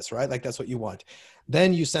want this, right? Like that's what you want.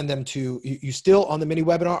 Then you send them to, you still on the mini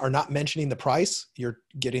webinar are not mentioning the price. You're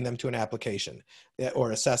getting them to an application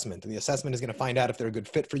or assessment. And the assessment is going to find out if they're a good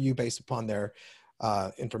fit for you based upon their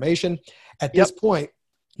information. At this point,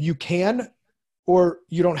 you can, or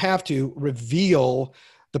you don't have to reveal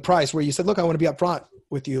the price where you said, look, I want to be upfront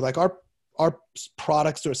with you. Like our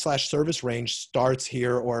products or / service range starts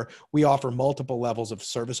here, or we offer multiple levels of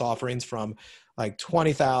service offerings from like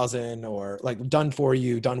 20,000 or like done for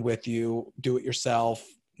you, done with you, do it yourself,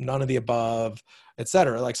 none of the above, et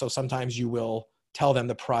cetera. Like, so sometimes you will tell them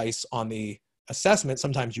the price on the assessment.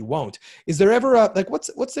 Sometimes you won't. Is there ever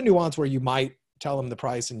what's the nuance where you might tell them the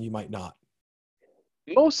price and you might not?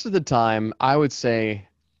 Most of the time, I would say,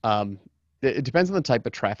 it depends on the type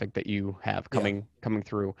of traffic that you have coming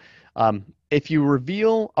through. If you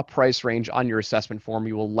reveal a price range on your assessment form,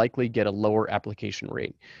 you will likely get a lower application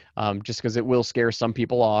rate, just because it will scare some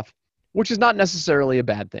people off, which is not necessarily a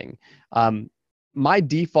bad thing. My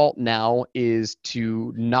default now is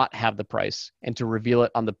to not have the price and to reveal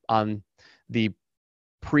it on the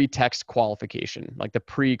pre-text qualification, like the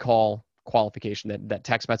pre-call qualification, that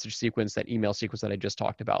text message sequence, that email sequence that I just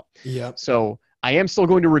talked about. Yeah. So I am still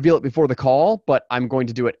going to reveal it before the call, but I'm going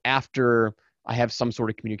to do it after I have some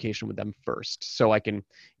sort of communication with them first, so I can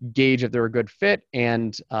gauge if they're a good fit.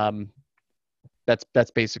 And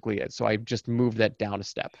that's basically it. So I just moved that down a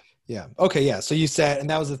step. Yeah. Okay. Yeah. So you said, and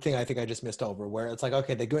that was the thing I think I just missed over, where it's like,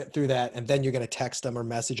 okay, they went through that, and then you're going to text them or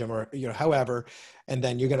message them or, however, and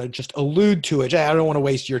then you're going to just allude to it. Hey, I don't want to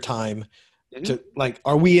waste your time. To like,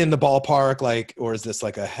 are we in the ballpark? Like, or is this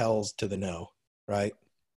like a hells to the no? Right.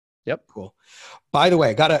 Yep. Cool. By the way,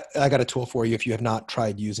 I got a tool for you if you have not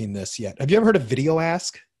tried using this yet. Have you ever heard of Video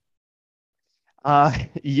Ask?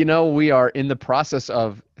 We are in the process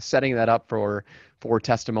of setting that up for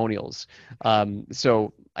testimonials.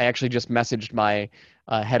 So I actually just messaged my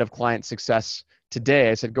head of client success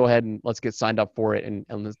today. I said, go ahead and let's get signed up for it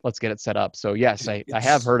and let's get it set up. So yes, Dude, I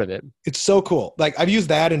have heard of it. it's so cool. Like I've used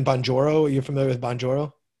that in Bonjoro. Are you familiar with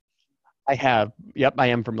Bonjoro? I have. Yep, I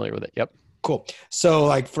am familiar with it. Yep. Cool. So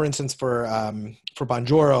like for instance, for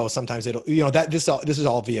Bonjoro, sometimes it'll, that this is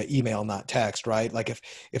all via email, not text, right? Like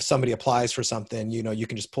if somebody applies for something, you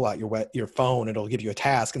can just pull out your phone, it'll give you a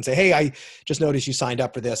task and say, hey, I just noticed you signed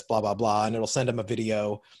up for this, blah, blah, blah. And it'll send them a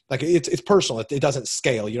video. Like it's personal. It doesn't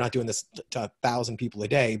scale. You're not doing this to 1,000 people a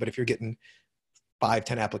day, but if you're getting 5,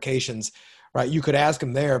 10 applications, right, you could ask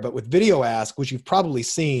them there. But with Video Ask, which you've probably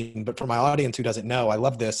seen, but for my audience who doesn't know, I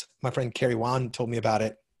love this. My friend Carrie Wan told me about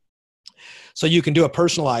it. So you can do a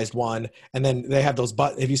personalized one, and then they have those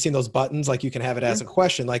buttons. Have you seen those buttons? Like you can have it ask a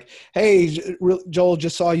question like, hey, Joel,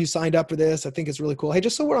 just saw you signed up for this. I think it's really cool. Hey,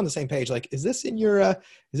 just so we're on the same page, like, is this in your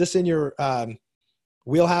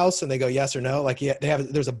wheelhouse? And they go yes or no. Like, yeah,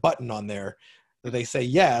 there's a button on there that they say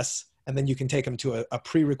yes. And then you can take them to a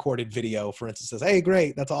pre-recorded video, for instance, says, hey,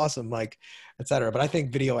 great, that's awesome, like, et cetera. But I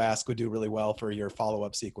think Video Ask would do really well for your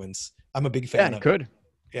follow-up sequence. I'm a big fan of it. Could.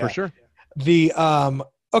 Yeah. For sure.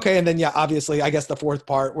 Okay. And then, yeah, obviously, I guess the fourth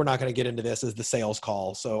part, we're not going to get into this, is the sales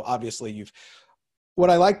call. So obviously what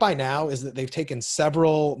I like by now is that they've taken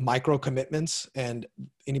several micro commitments, and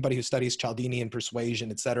anybody who studies Cialdini and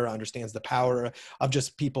persuasion, et cetera, understands the power of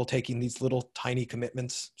just people taking these little tiny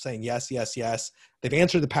commitments, saying yes, yes, yes. They've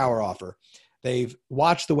answered the power offer. They've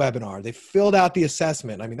watched the webinar. They've filled out the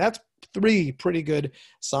assessment. I mean, that's 3 pretty good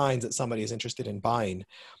signs that somebody is interested in buying.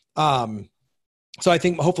 So I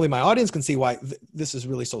think hopefully my audience can see why this is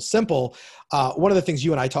really so simple. One of the things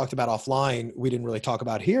you and I talked about offline, we didn't really talk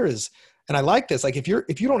about here is, and I like this, like if you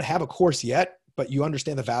don't have a course yet, but you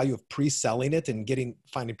understand the value of pre-selling it and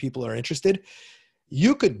finding people who are interested,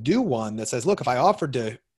 you could do one that says, look, if I offered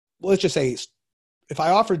to, let's just say, if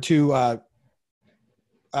I offered to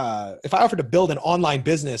build an online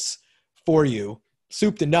business for you,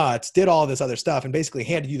 soup to nuts, did all this other stuff, and basically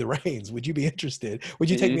handed you the reins, would you be interested? Would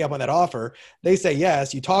you take me up on that offer? They say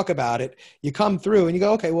yes. You talk about it. You come through and you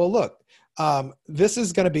go, okay, well, look, this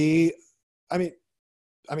is going to be, I mean,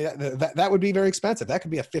 that would be very expensive. That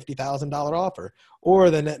could be a $50,000 offer. Or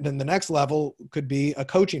then the next level could be a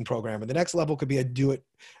coaching program, or the next level could be a do it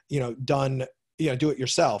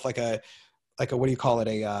yourself, like a what do you call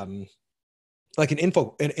it? Like an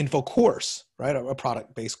info course, right? A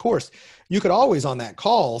product-based course. You could always on that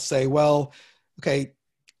call say, well, okay,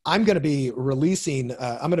 I'm going to be releasing,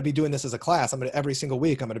 I'm going to be doing this as a class. Every single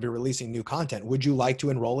week, I'm going to be releasing new content. Would you like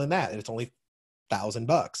to enroll in that? And it's only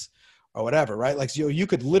 $1,000 or whatever, right? Like, so you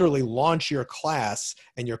could literally launch your class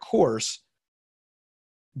and your course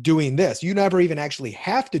doing this. You never even actually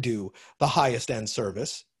have to do the highest end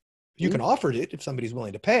service. You can offer it if somebody's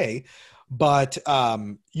willing to pay, but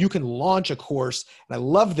you can launch a course. And I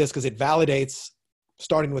love this because it validates,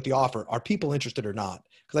 starting with the offer, are people interested or not?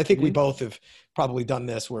 Because I think we both have probably done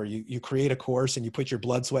this where you create a course and you put your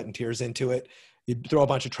blood, sweat, and tears into it. You throw a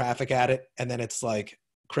bunch of traffic at it, and then it's like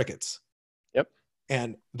crickets. Yep.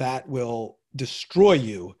 And that will destroy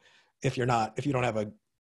you if you don't have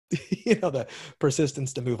the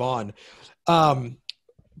persistence to move on.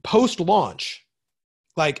 Post-launch,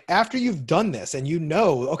 like after you've done this and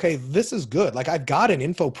okay, this is good. Like I've got an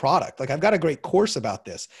info product, like I've got a great course about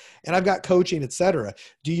this and I've got coaching, et cetera.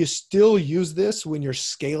 Do you still use this when you're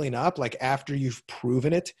scaling up, like after you've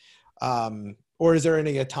proven it? Or is there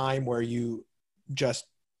a time where you just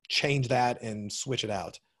change that and switch it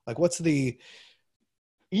out? Like what's the...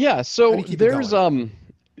 Yeah. So there's, this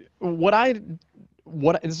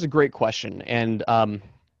is a great question. And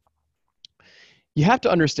you have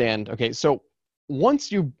to understand, okay, so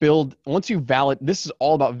this is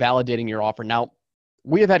all about validating your offer. Now,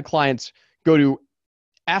 we have had clients go to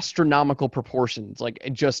astronomical proportions, like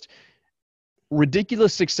just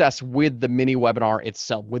ridiculous success with the mini webinar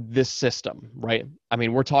itself, with this system, right? I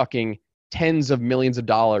mean, we're talking tens of millions of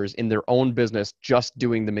dollars in their own business just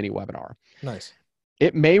doing the mini webinar. Nice.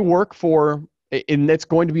 It may work and it's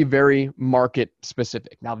going to be very market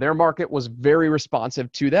specific. Now, their market was very responsive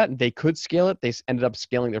to that, and they could scale it. They ended up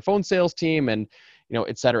scaling their phone sales team and,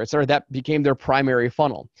 et cetera, et cetera. That became their primary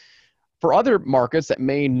funnel. For other markets that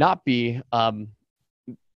may not be,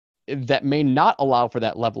 that may not allow for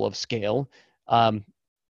that level of scale,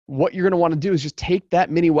 what you're going to want to do is just take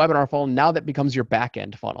that mini webinar funnel. Now that becomes your back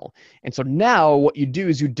end funnel. And so now what you do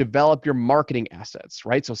is you develop your marketing assets,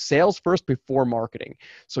 right? So sales first before marketing.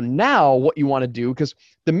 So now what you want to do, because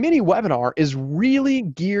the mini webinar is really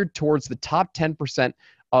geared towards the top 10%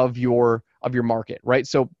 of your of your market, right?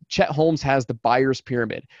 So Chet Holmes has the buyer's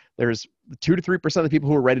pyramid. There's 2 to 3% of the people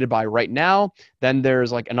who are ready to buy right now. Then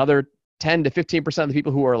there's like another 10 to 15% of the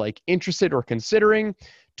people who are like interested or considering.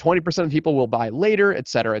 20% of the people will buy later, et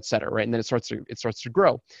cetera, right? And then it starts to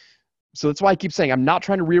grow. So that's why I keep saying I'm not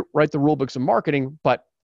trying to rewrite the rule books of marketing, but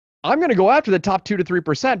I'm going to go after the top 2 to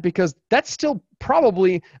 3% because that's still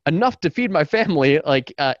probably enough to feed my family,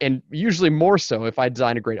 and usually more so if I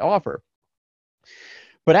design a great offer.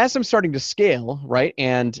 But as I'm starting to scale, right,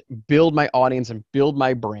 and build my audience and build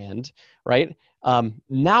my brand, right,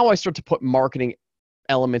 now I start to put marketing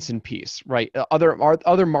elements in piece, right?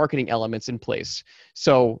 Other marketing elements in place.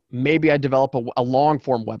 So maybe I develop a long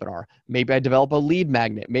form webinar. Maybe I develop a lead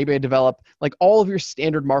magnet. Maybe I develop like all of your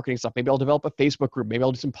standard marketing stuff. Maybe I'll develop a Facebook group. Maybe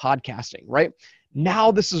I'll do some podcasting, right?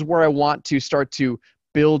 Now this is where I want to start to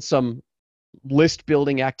build some list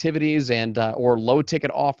building activities and or low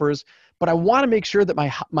ticket offers. But I want to make sure that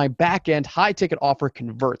my back end high ticket offer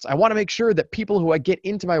converts. I want to make sure that people who I get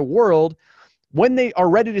into my world, when they are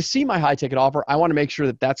ready to see my high ticket offer, I want to make sure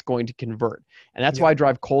that that's going to convert. And that's why I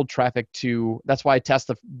drive cold traffic that's why I test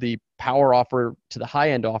the power offer to the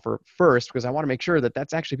high end offer first, because I want to make sure that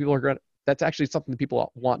that's actually that's actually something that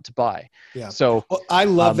people want to buy. Yeah. So well, I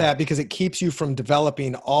love that because it keeps you from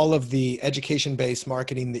developing all of the education-based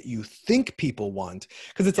marketing that you think people want.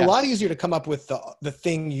 Because it's a lot easier to come up with the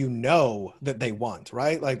thing that they want,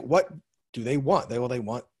 right? Like, what do they want? They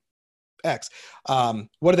want X.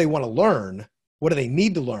 What do they want to learn? What do they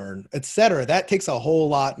need to learn, et cetera? That takes a whole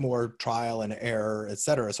lot more trial and error, et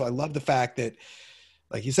cetera. So I love the fact that,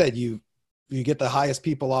 like you said, you get the highest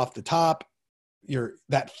people off the top.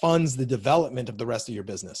 That funds the development of the rest of your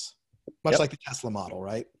business, much like the Tesla model,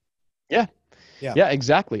 right? Yeah,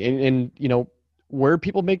 exactly. And where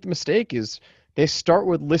people make the mistake is they start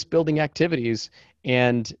with list building activities,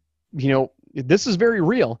 and this is very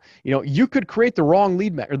real. You could create the wrong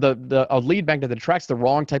lead magnet, or a lead magnet that attracts the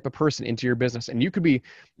wrong type of person into your business, and you could be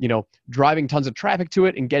driving tons of traffic to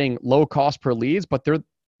it and getting low cost per leads, but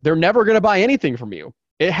they're never going to buy anything from you.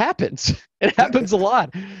 It happens. It happens a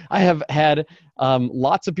lot. I have had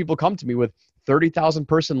lots of people come to me with 30,000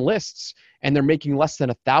 person lists, and they're making less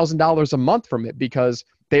than $1,000 a month from it because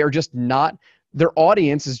they are just not, their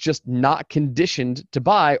audience is just not conditioned to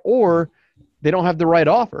buy, or they don't have the right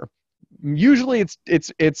offer. Usually it's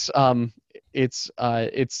the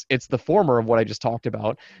former of what I just talked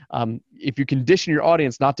about. If you condition your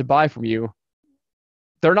audience not to buy from you,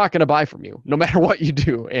 they're not going to buy from you no matter what you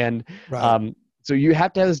do. And so you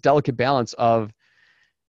have to have this delicate balance of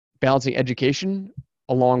balancing education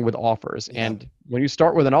along with offers. Yeah. And when you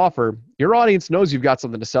start with an offer, your audience knows you've got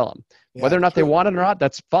something to sell them. Yeah, whether or not they want it or not,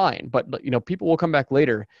 that's fine. But people will come back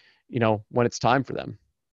later, when it's time for them.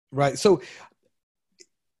 Right. So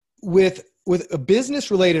with a business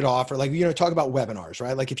related offer, like, talk about webinars,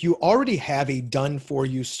 right? Like if you already have a done for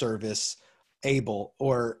you service able,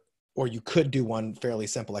 or you could do one fairly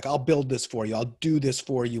simple, like I'll build this for you, I'll do this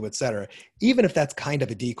for you, et cetera. Even if that's kind of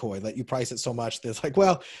a decoy, let you price it so much that it's like,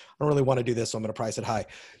 well, I don't really want to do this, so I'm going to price it high.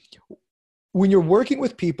 When you're working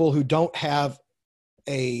with people who don't have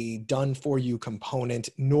a done for you component,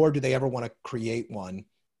 nor do they ever want to create one,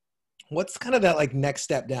 what's kind of that like next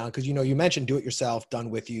step down? Because, you mentioned do it yourself, done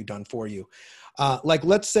with you, done for you. Like,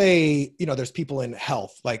 let's say, there's people in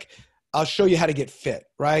health, like I'll show you how to get fit,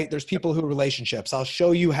 right? There's people who are relationships. I'll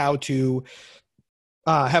show you how to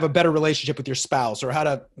have a better relationship with your spouse, or how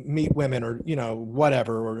to meet women, or,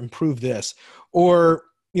 whatever, or improve this. Or,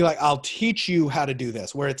 I'll teach you how to do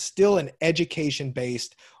this, where it's still an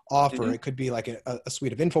education-based offer. Mm-hmm. It could be like a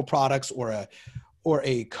suite of info products, or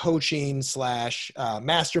a coaching /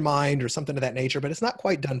 mastermind or something of that nature, but it's not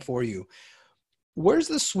quite done for you. Where's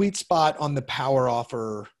the sweet spot on the power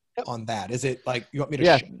offer on that? Is it like, you want me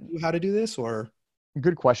to show you how to do this, or?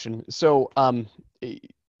 Good question. So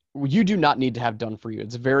you do not need to have done for you.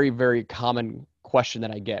 It's a very, very common question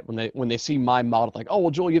that I get when they see my model, like, oh,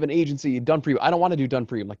 well, Joel, you have an agency, done for you. I don't want to do done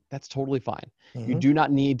for you. I'm like, that's totally fine. Mm-hmm. You do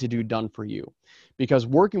not need to do done for you, because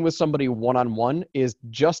working with somebody one-on-one is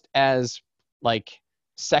just as like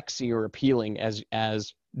sexy or appealing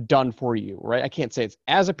as done for you, right? I can't say it's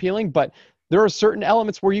as appealing, but there are certain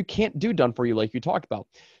elements where you can't do done for you, like you talked about.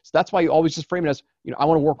 So that's why you always just frame it as, I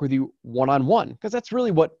want to work with you one-on-one, because that's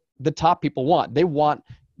really what the top people want. They want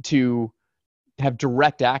to have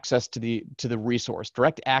direct access to the resource,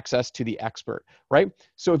 direct access to the expert, right?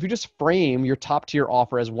 So if you just frame your top tier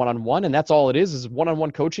offer as one-on-one, and that's all it is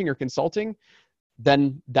one-on-one coaching or consulting,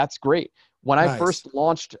 then that's great. When I first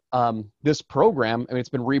launched this program, it's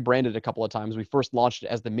been rebranded a couple of times. We first launched it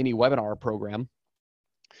as the mini webinar program.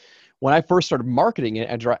 When I first started marketing it,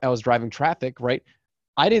 I was driving traffic, right?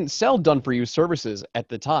 I didn't sell done for you services at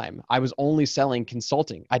the time. I was only selling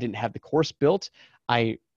consulting. I didn't have the course built.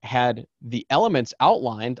 I had the elements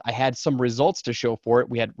outlined. I had some results to show for it.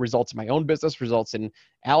 We had results in my own business, results in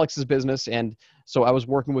Alex's business. And so I was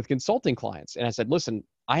working with consulting clients, and I said, listen,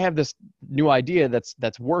 I have this new idea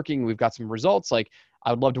that's working. We've got some results. Like,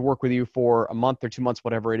 I would love to work with you for a month or 2 months,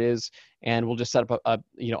 whatever it is. And we'll just set up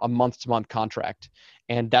a month-to-month contract.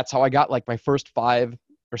 And that's how I got like my first 5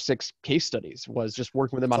 or 6 case studies, was just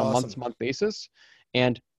working with them That's on a awesome. month-to-month basis.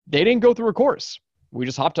 And they didn't go through a course. We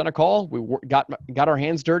just hopped on a call. We got our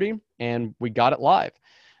hands dirty, and we got it live.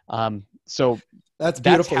 So That's that's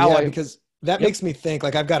beautiful. how Yeah, I. because that Yep. makes me think,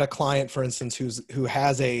 like I've got a client, for instance, who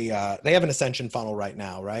has they have an ascension funnel right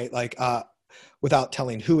now, right? Like without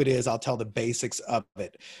telling who it is, I'll tell the basics of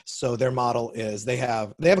it. So their model is they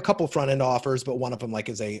have a couple front end offers, but one of them like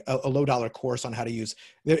is a low dollar course on how to use.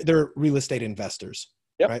 They're real estate investors,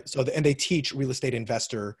 Yep. right? So and they teach real estate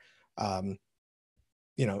investor.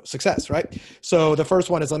 Success, right? So the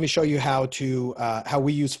first one is, let me show you how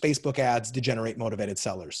we use Facebook ads to generate motivated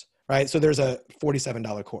sellers, right? So there's a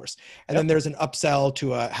 $47 course, and then Yep. there's an upsell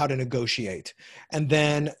to how to negotiate, and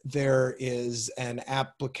then there is an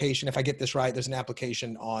application. If I get this right, there's an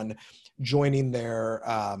application on joining their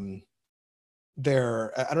I don't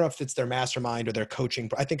know if it's their mastermind or their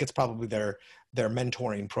coaching. I think it's probably their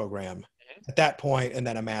mentoring program at that point, and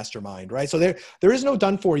then a mastermind, right? So there is no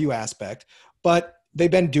done for you aspect, but they've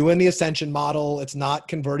been doing the ascension model. It's not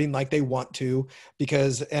converting like they want to,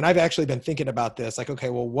 and I've actually been thinking about this, like, okay,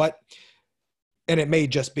 well, and it may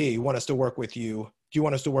just be, you want us to work with you. Do you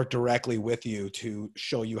want us to work directly with you to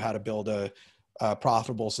show you how to build a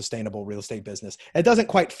profitable, sustainable real estate business? It doesn't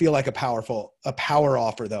quite feel like a power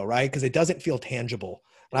offer though, right? Because it doesn't feel tangible.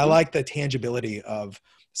 And I Mhm. like the tangibility of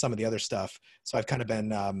some of the other stuff. So I've kind of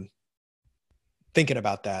been thinking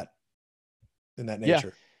about that in that Yeah.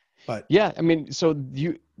 nature. But Yeah, I mean, so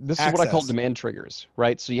this is what I call access. demand triggers,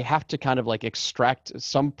 right? So you have to kind of like extract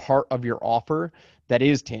some part of your offer that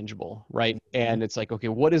is tangible, right? Mhm. And it's like, okay,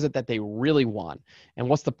 what is it that they really want? And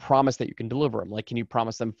what's the promise that you can deliver them? Like, can you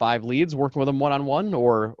promise them 5 leads working with them one-on-one?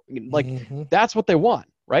 Or like, Mhm. that's what they want,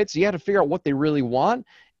 right? So you have to figure out what they really want.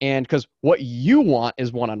 And because what you want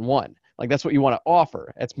is one-on-one. Like, that's what you want to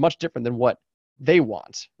offer. It's much different than what they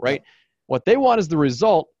want, right? Yep. What they want is the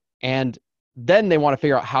result. And then they want to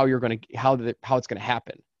figure out how it's going to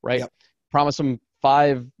happen, right? Yep. Promise them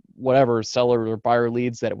 5 whatever seller or buyer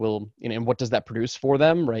leads that will, and what does that produce for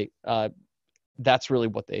them, right? That's really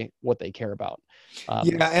what they care about.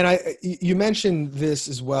 Yeah, and you mentioned this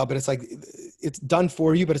as well, but it's like it's done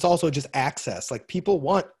for you, but it's also just access. Like people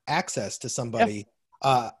want access to Yeah. somebody.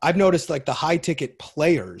 I've noticed like the high ticket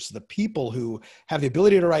players, the people who have the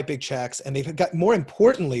ability to write big checks, and they've got, more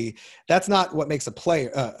importantly, that's not what makes a player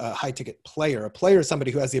a high ticket player. A player is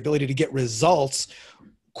somebody who has the ability to get results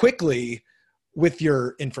quickly with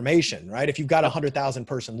your information, right? If you've got a Yep. 100,000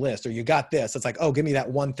 person list, or you got this, it's like, oh, give me that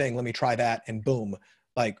one thing, let me try that, and boom,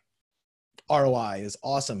 like ROI is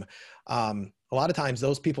awesome. A lot of times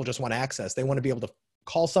those people just want access. They want to be able to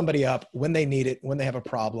call somebody up when they need it, when they have a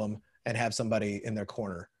problem, and have somebody in their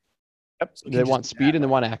corner. Yep. So it They can just want be that, speed and they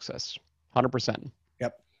right? want access. 100%.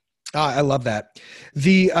 Yep. I love that.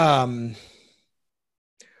 The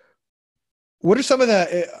what are some of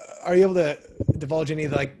the? Are you able to divulge any,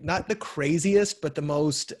 like, not the craziest, but the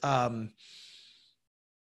most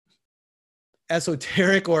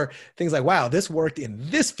esoteric, or things like, wow, this worked in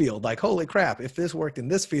this field? Like, holy crap, if this worked in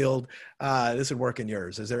this field, this would work in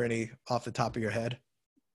yours. Is there any off the top of your head?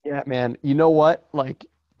 Yeah, man. You know what? Like,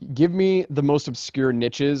 give me the most obscure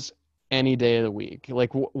niches any day of the week.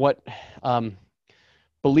 Like, what? Um,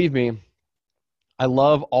 Believe me, I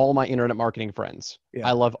love all my internet marketing friends. Yeah.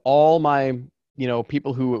 I love all my,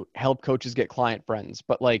 people who help coaches get client friends.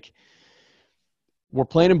 But like, we're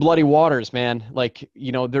playing in bloody waters, man. Like,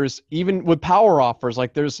 there's, even with power offers,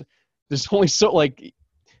 like there's only so, like,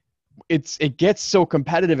 it gets so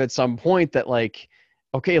competitive at some point that, like,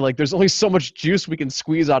 okay, like there's only so much juice we can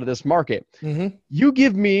squeeze out of this market. Mm-hmm. You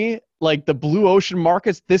give me like the blue ocean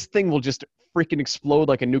markets, this thing will just freaking explode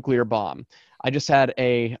like a nuclear bomb. I just had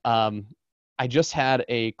a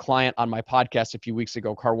client on my podcast a few weeks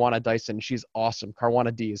ago, Carwana Dyson. She's awesome.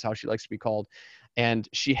 Carwana D is how she likes to be called. And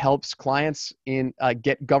she helps clients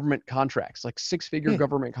get government contracts, like 6-figure Hmm.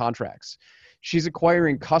 government contracts. She's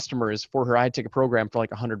acquiring customers for her high-ticket program for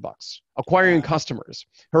like $100. Acquiring Wow. customers.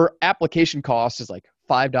 Her application cost is like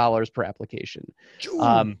 $5 per application.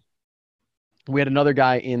 Ooh. We had another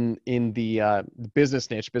guy in the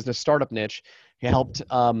business niche, business startup niche. He helped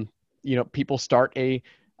people start a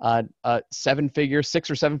 6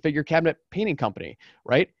 or 7 figure cabinet painting company,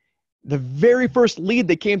 right? The very first lead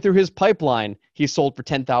that came through his pipeline, he sold for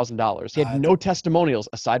 $10,000. He had no testimonials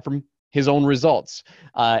aside from his own results.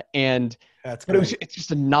 And That's but great. it's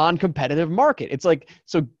just a non-competitive market. It's like,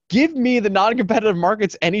 so give me the non-competitive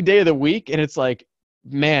markets any day of the week. And it's like,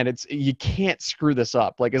 man, you can't screw this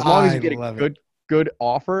up. Like, as long as I you get love a it. good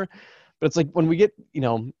offer. But it's like when we get,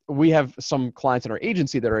 we have some clients in our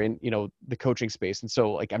agency that are in, the coaching space. And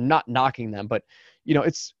so like, I'm not knocking them, but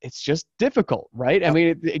it's just difficult, right? I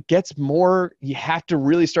mean, it gets more, you have to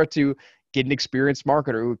really start to get an experienced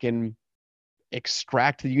marketer who can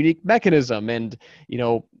extract the unique mechanism and,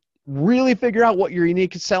 really figure out what your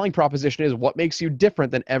unique selling proposition is, what makes you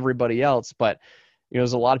different than everybody else. But,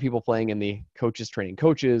 there's a lot of people playing in the coaches training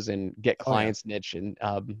coaches and get clients niche. And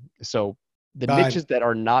so the niches that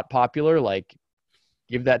are not popular, like,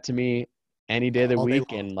 give that to me any day of the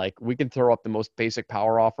week. And like, we can throw up the most basic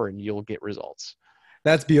power offer and you'll get results.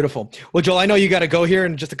 That's beautiful. Well, Joel, I know you got to go here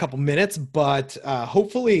in just a couple minutes, but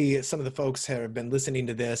hopefully some of the folks have been listening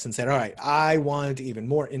to this and said, all right, I want even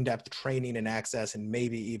more in-depth training and access, and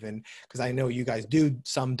maybe even, because I know you guys do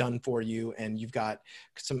some done for you and you've got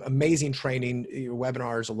some amazing training. Your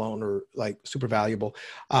webinars alone are like super valuable.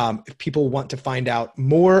 If people want to find out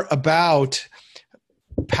more about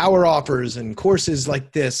power offers and courses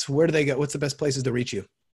like this, where do they go? What's the best places to reach you?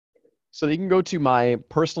 So you can go to my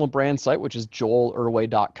personal brand site, which is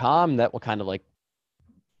joelerway.com. That will kind of like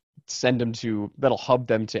that'll hub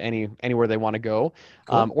them to anywhere they want to go.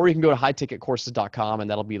 Cool. Or you can go to highticketcourses.com,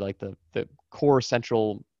 and that'll be like the core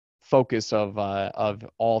central focus of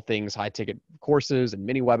all things high ticket courses and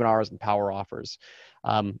mini webinars and power offers.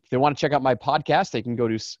 If they want to check out my podcast,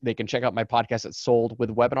 they can check out my podcast at Sold with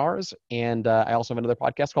Webinars. And I also have another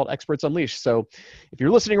podcast called Experts Unleashed. So if you're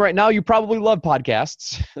listening right now, you probably love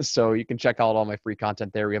podcasts. So you can check out all my free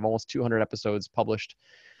content there. We have almost 200 episodes published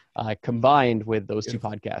combined with those two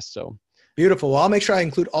podcasts. So beautiful. Well, I'll make sure I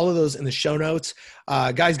include all of those in the show notes.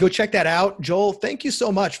 Guys, go check that out. Joel, thank you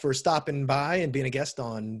so much for stopping by and being a guest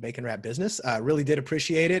on Bacon Wrap Business. I really did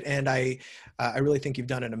appreciate it. And I really think you've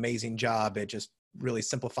done an amazing job at just really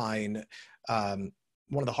simplifying one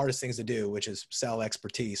of the hardest things to do, which is sell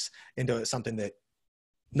expertise into something that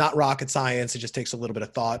not rocket science. It just takes a little bit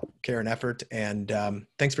of thought, care, and effort. And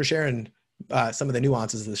thanks for sharing some of the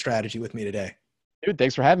nuances of the strategy with me today. Dude,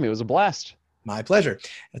 thanks for having me. It was a blast. My pleasure.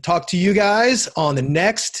 I'll talk to you guys on the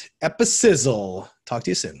next episode. Talk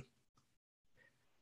to you soon.